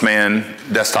Postman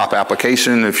desktop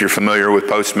application. If you're familiar with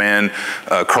Postman,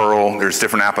 curl, there's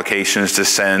different applications to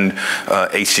send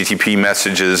HTTP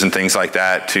messages and things like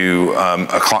that to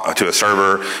a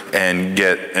server and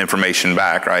get information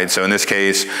back, right? So in this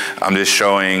case, I'm just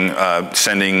showing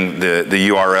sending the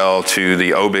URL to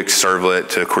the OBIX servlet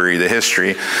to query the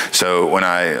history. So when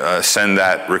I send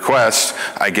that request,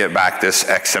 I get back this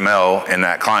XML in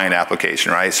that client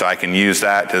application, right? So I can use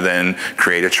that to then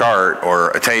create a chart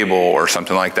or a table or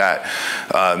something like that.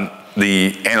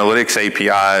 The analytics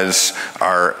APIs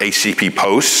are HTTP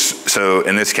posts. So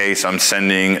in this case, I'm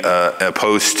sending a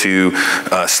post to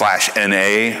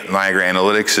 /NA. Niagara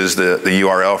Analytics is the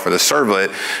URL for the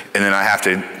servlet. And then I have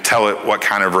to tell it what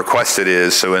kind of request it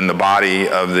is. So in the body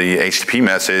of the HTTP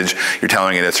message, you're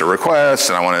telling it it's a request.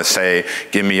 And I want to say,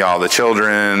 give me all the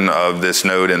children of this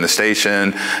node in the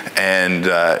station. And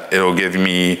it'll give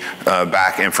me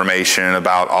back information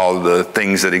about all the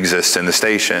things that exist in the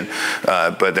station.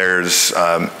 But there's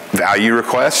value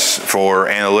requests for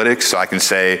analytics, so I can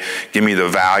say, give me the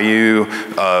value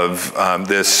of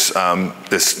this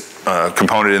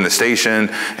component in the station,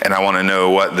 and I want to know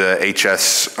what the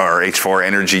HS or H4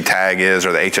 energy tag is,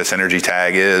 or the HS energy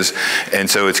tag is, and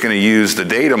so it's going to use the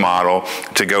data model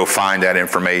to go find that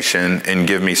information and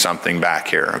give me something back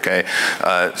here, okay?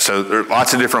 So there are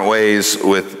lots of different ways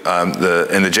with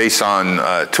in the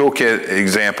JSON toolkit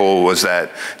example was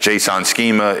that JSON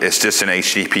schema is just an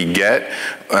HTTP GET,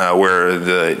 where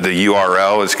the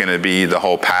URL is going to be the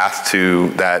whole path to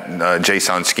that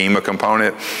JSON schema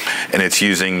component, and it's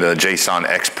using the JSON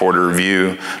exporter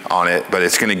view on it, but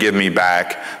it's going to give me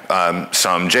back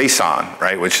some JSON,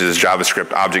 right, which is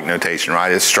JavaScript object notation,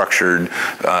 right? It's structured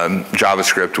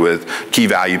JavaScript with key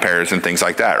value pairs and things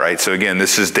like that, right? So again,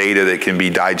 this is data that can be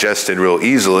digested real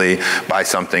easily by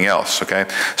something else, okay?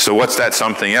 So what's that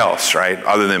something else, right,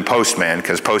 other than Postman,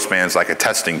 because Postman's like a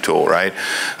testing tool, right?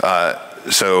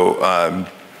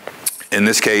 in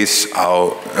this case,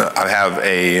 I have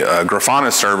a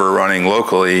Grafana server running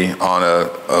locally on a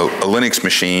Linux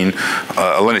machine,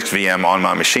 a Linux VM on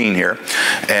my machine here.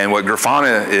 And what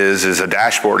Grafana is a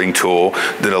dashboarding tool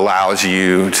that allows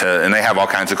you to, and they have all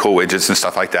kinds of cool widgets and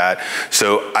stuff like that.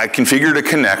 So I configured a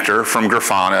connector from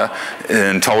Grafana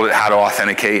and told it how to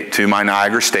authenticate to my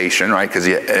Niagara station, right, because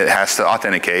it has to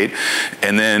authenticate.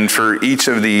 And then for each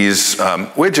of these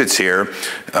widgets here,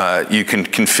 you can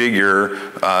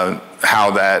configure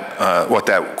how that, what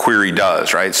that query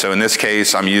does, right? So in this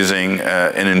case, I'm using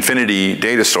an Infinity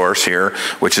data source here,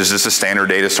 which is just a standard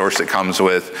data source that comes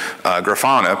with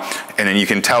Grafana, and then you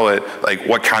can tell it, like,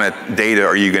 what kind of data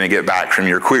are you gonna get back from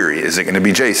your query? Is it gonna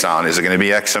be JSON? Is it gonna be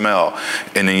XML?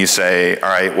 And then you say, all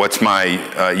right, what's my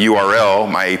URL,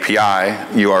 my API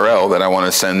URL that I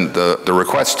wanna send the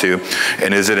request to?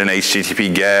 And is it an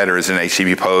HTTP GET or is it an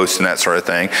HTTP POST and that sort of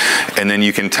thing? And then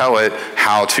you can tell it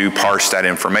how to parse that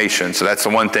information. So that's the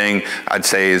one thing I'd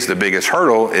say is the biggest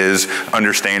hurdle, is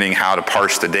understanding how to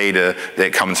parse the data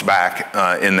that comes back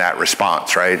in that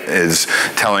response, right? Is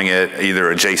telling it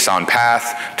either a JSON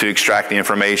path to extract the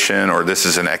information, or this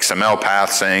is an XML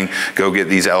path saying, go get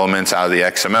these elements out of the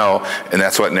XML, and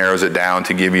that's what narrows it down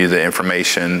to give you the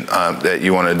information that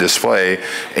you want to display,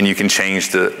 and you can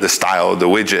change the style of the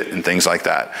widget and things like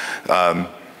that.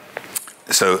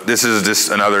 So this is just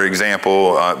another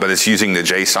example, but it's using the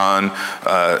JSON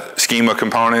schema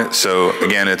component. So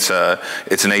again, it's an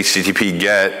HTTP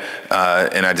GET,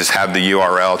 and I just have the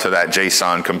URL to that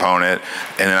JSON component,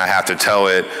 and then I have to tell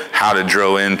it how to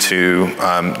drill into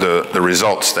the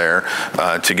results there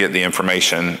to get the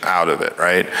information out of it,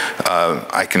 right?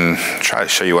 I can try to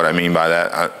show you what I mean by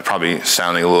that. Probably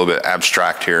sounding a little bit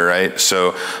abstract here, right?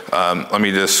 So let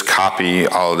me just copy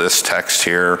all of this text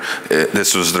here.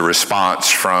 This was the response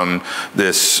from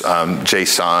this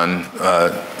JSON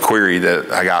query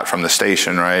that I got from the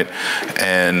station, right?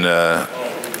 And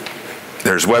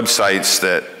there's websites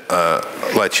that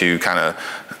let you kind of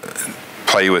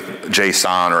play with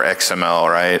JSON or XML,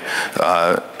 right?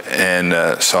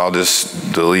 So I'll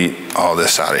just delete all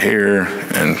this out of here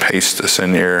and paste this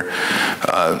in here.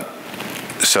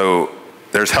 So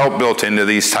there's help built into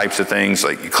these types of things.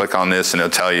 Like, you click on this and it'll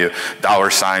tell you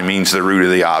 $sign means the root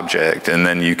of the object, and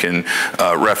then you can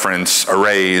reference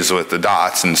arrays with the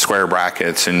dots and square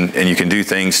brackets, and you can do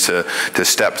things to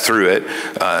step through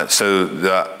it. So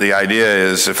the idea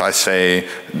is, if I say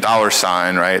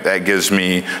 $sign, right, that gives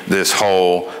me this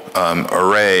whole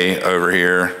array over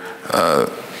here.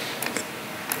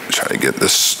 Try to get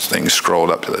this thing scrolled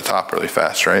up to the top really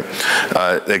fast, right?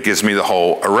 That gives me the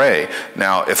whole array.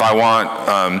 Now, if I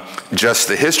want just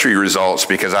the history results,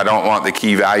 because I don't want the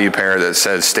key value pair that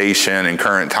says station and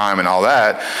current time and all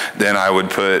that, then I would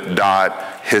put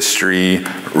 .history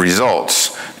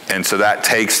results. And so that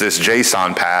takes this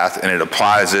JSON path and it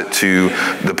applies it to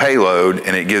the payload,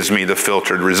 and it gives me the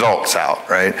filtered results out,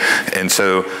 right? And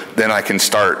so then I can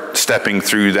start stepping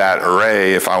through that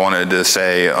array. If I wanted to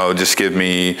say, oh, just give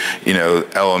me, you know,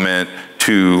 element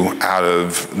 2 out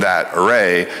of that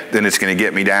array, then it's going to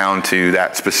get me down to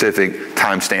that specific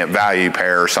timestamp value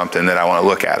pair or something that I want to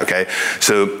look at, okay?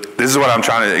 So this is what I'm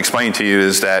trying to explain to you,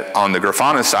 is that on the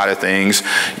Grafana side of things,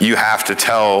 you have to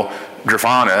tell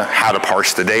Grafana how to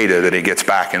parse the data that it gets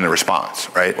back in the response,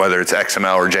 right? Whether it's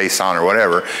XML or JSON or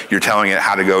whatever, you're telling it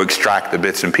how to go extract the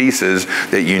bits and pieces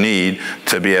that you need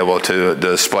to be able to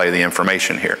display the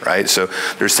information here, right? So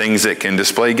there's things that can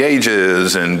display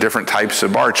gauges and different types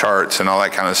of bar charts and all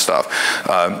that kind of stuff.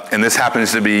 And this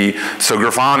happens to be, so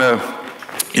Grafana,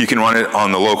 you can run it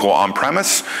on the local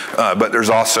on-premise, but there's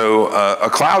also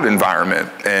a cloud environment.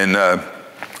 And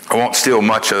I won't steal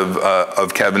much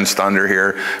of Kevin's thunder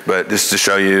here, but just to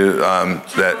show you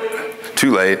that,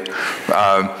 too late.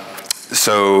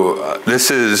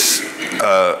 This is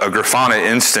a Grafana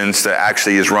instance that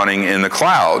actually is running in the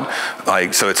cloud.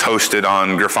 So it's hosted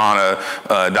on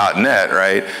Grafana.net,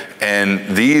 right?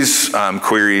 And these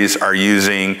queries are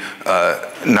using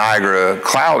Niagara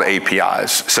Cloud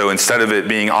APIs. So instead of it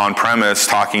being on-premise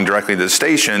talking directly to the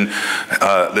station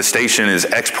is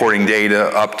exporting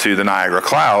data up to the Niagara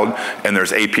Cloud, and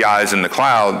there's APIs in the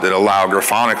cloud that allow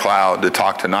Grafana Cloud to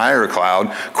talk to Niagara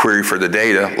Cloud, query for the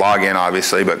data, log in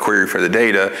obviously, but query for the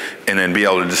data, and then be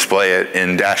able to display it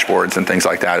in dashboards and things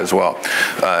like that as well.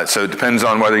 So it depends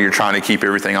on whether you're trying to keep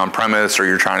everything on-premise or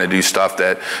you're trying to do stuff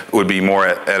that would be more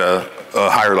at a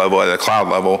higher level, at a cloud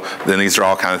level, then these are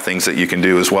all kind of things that you can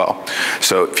do as well.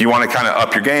 So if you want to kind of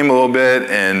up your game a little bit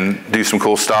and do some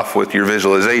cool stuff with your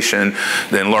visualization,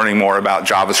 then learning more about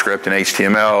JavaScript and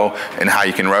HTML and how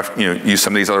you can use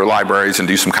some of these other libraries and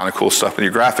do some kind of cool stuff with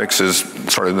your graphics is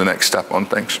sort of the next step on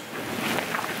things.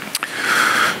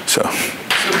 So,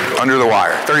 under the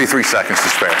wire, 33 seconds to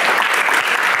spare.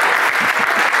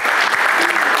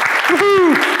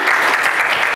 Woohoo!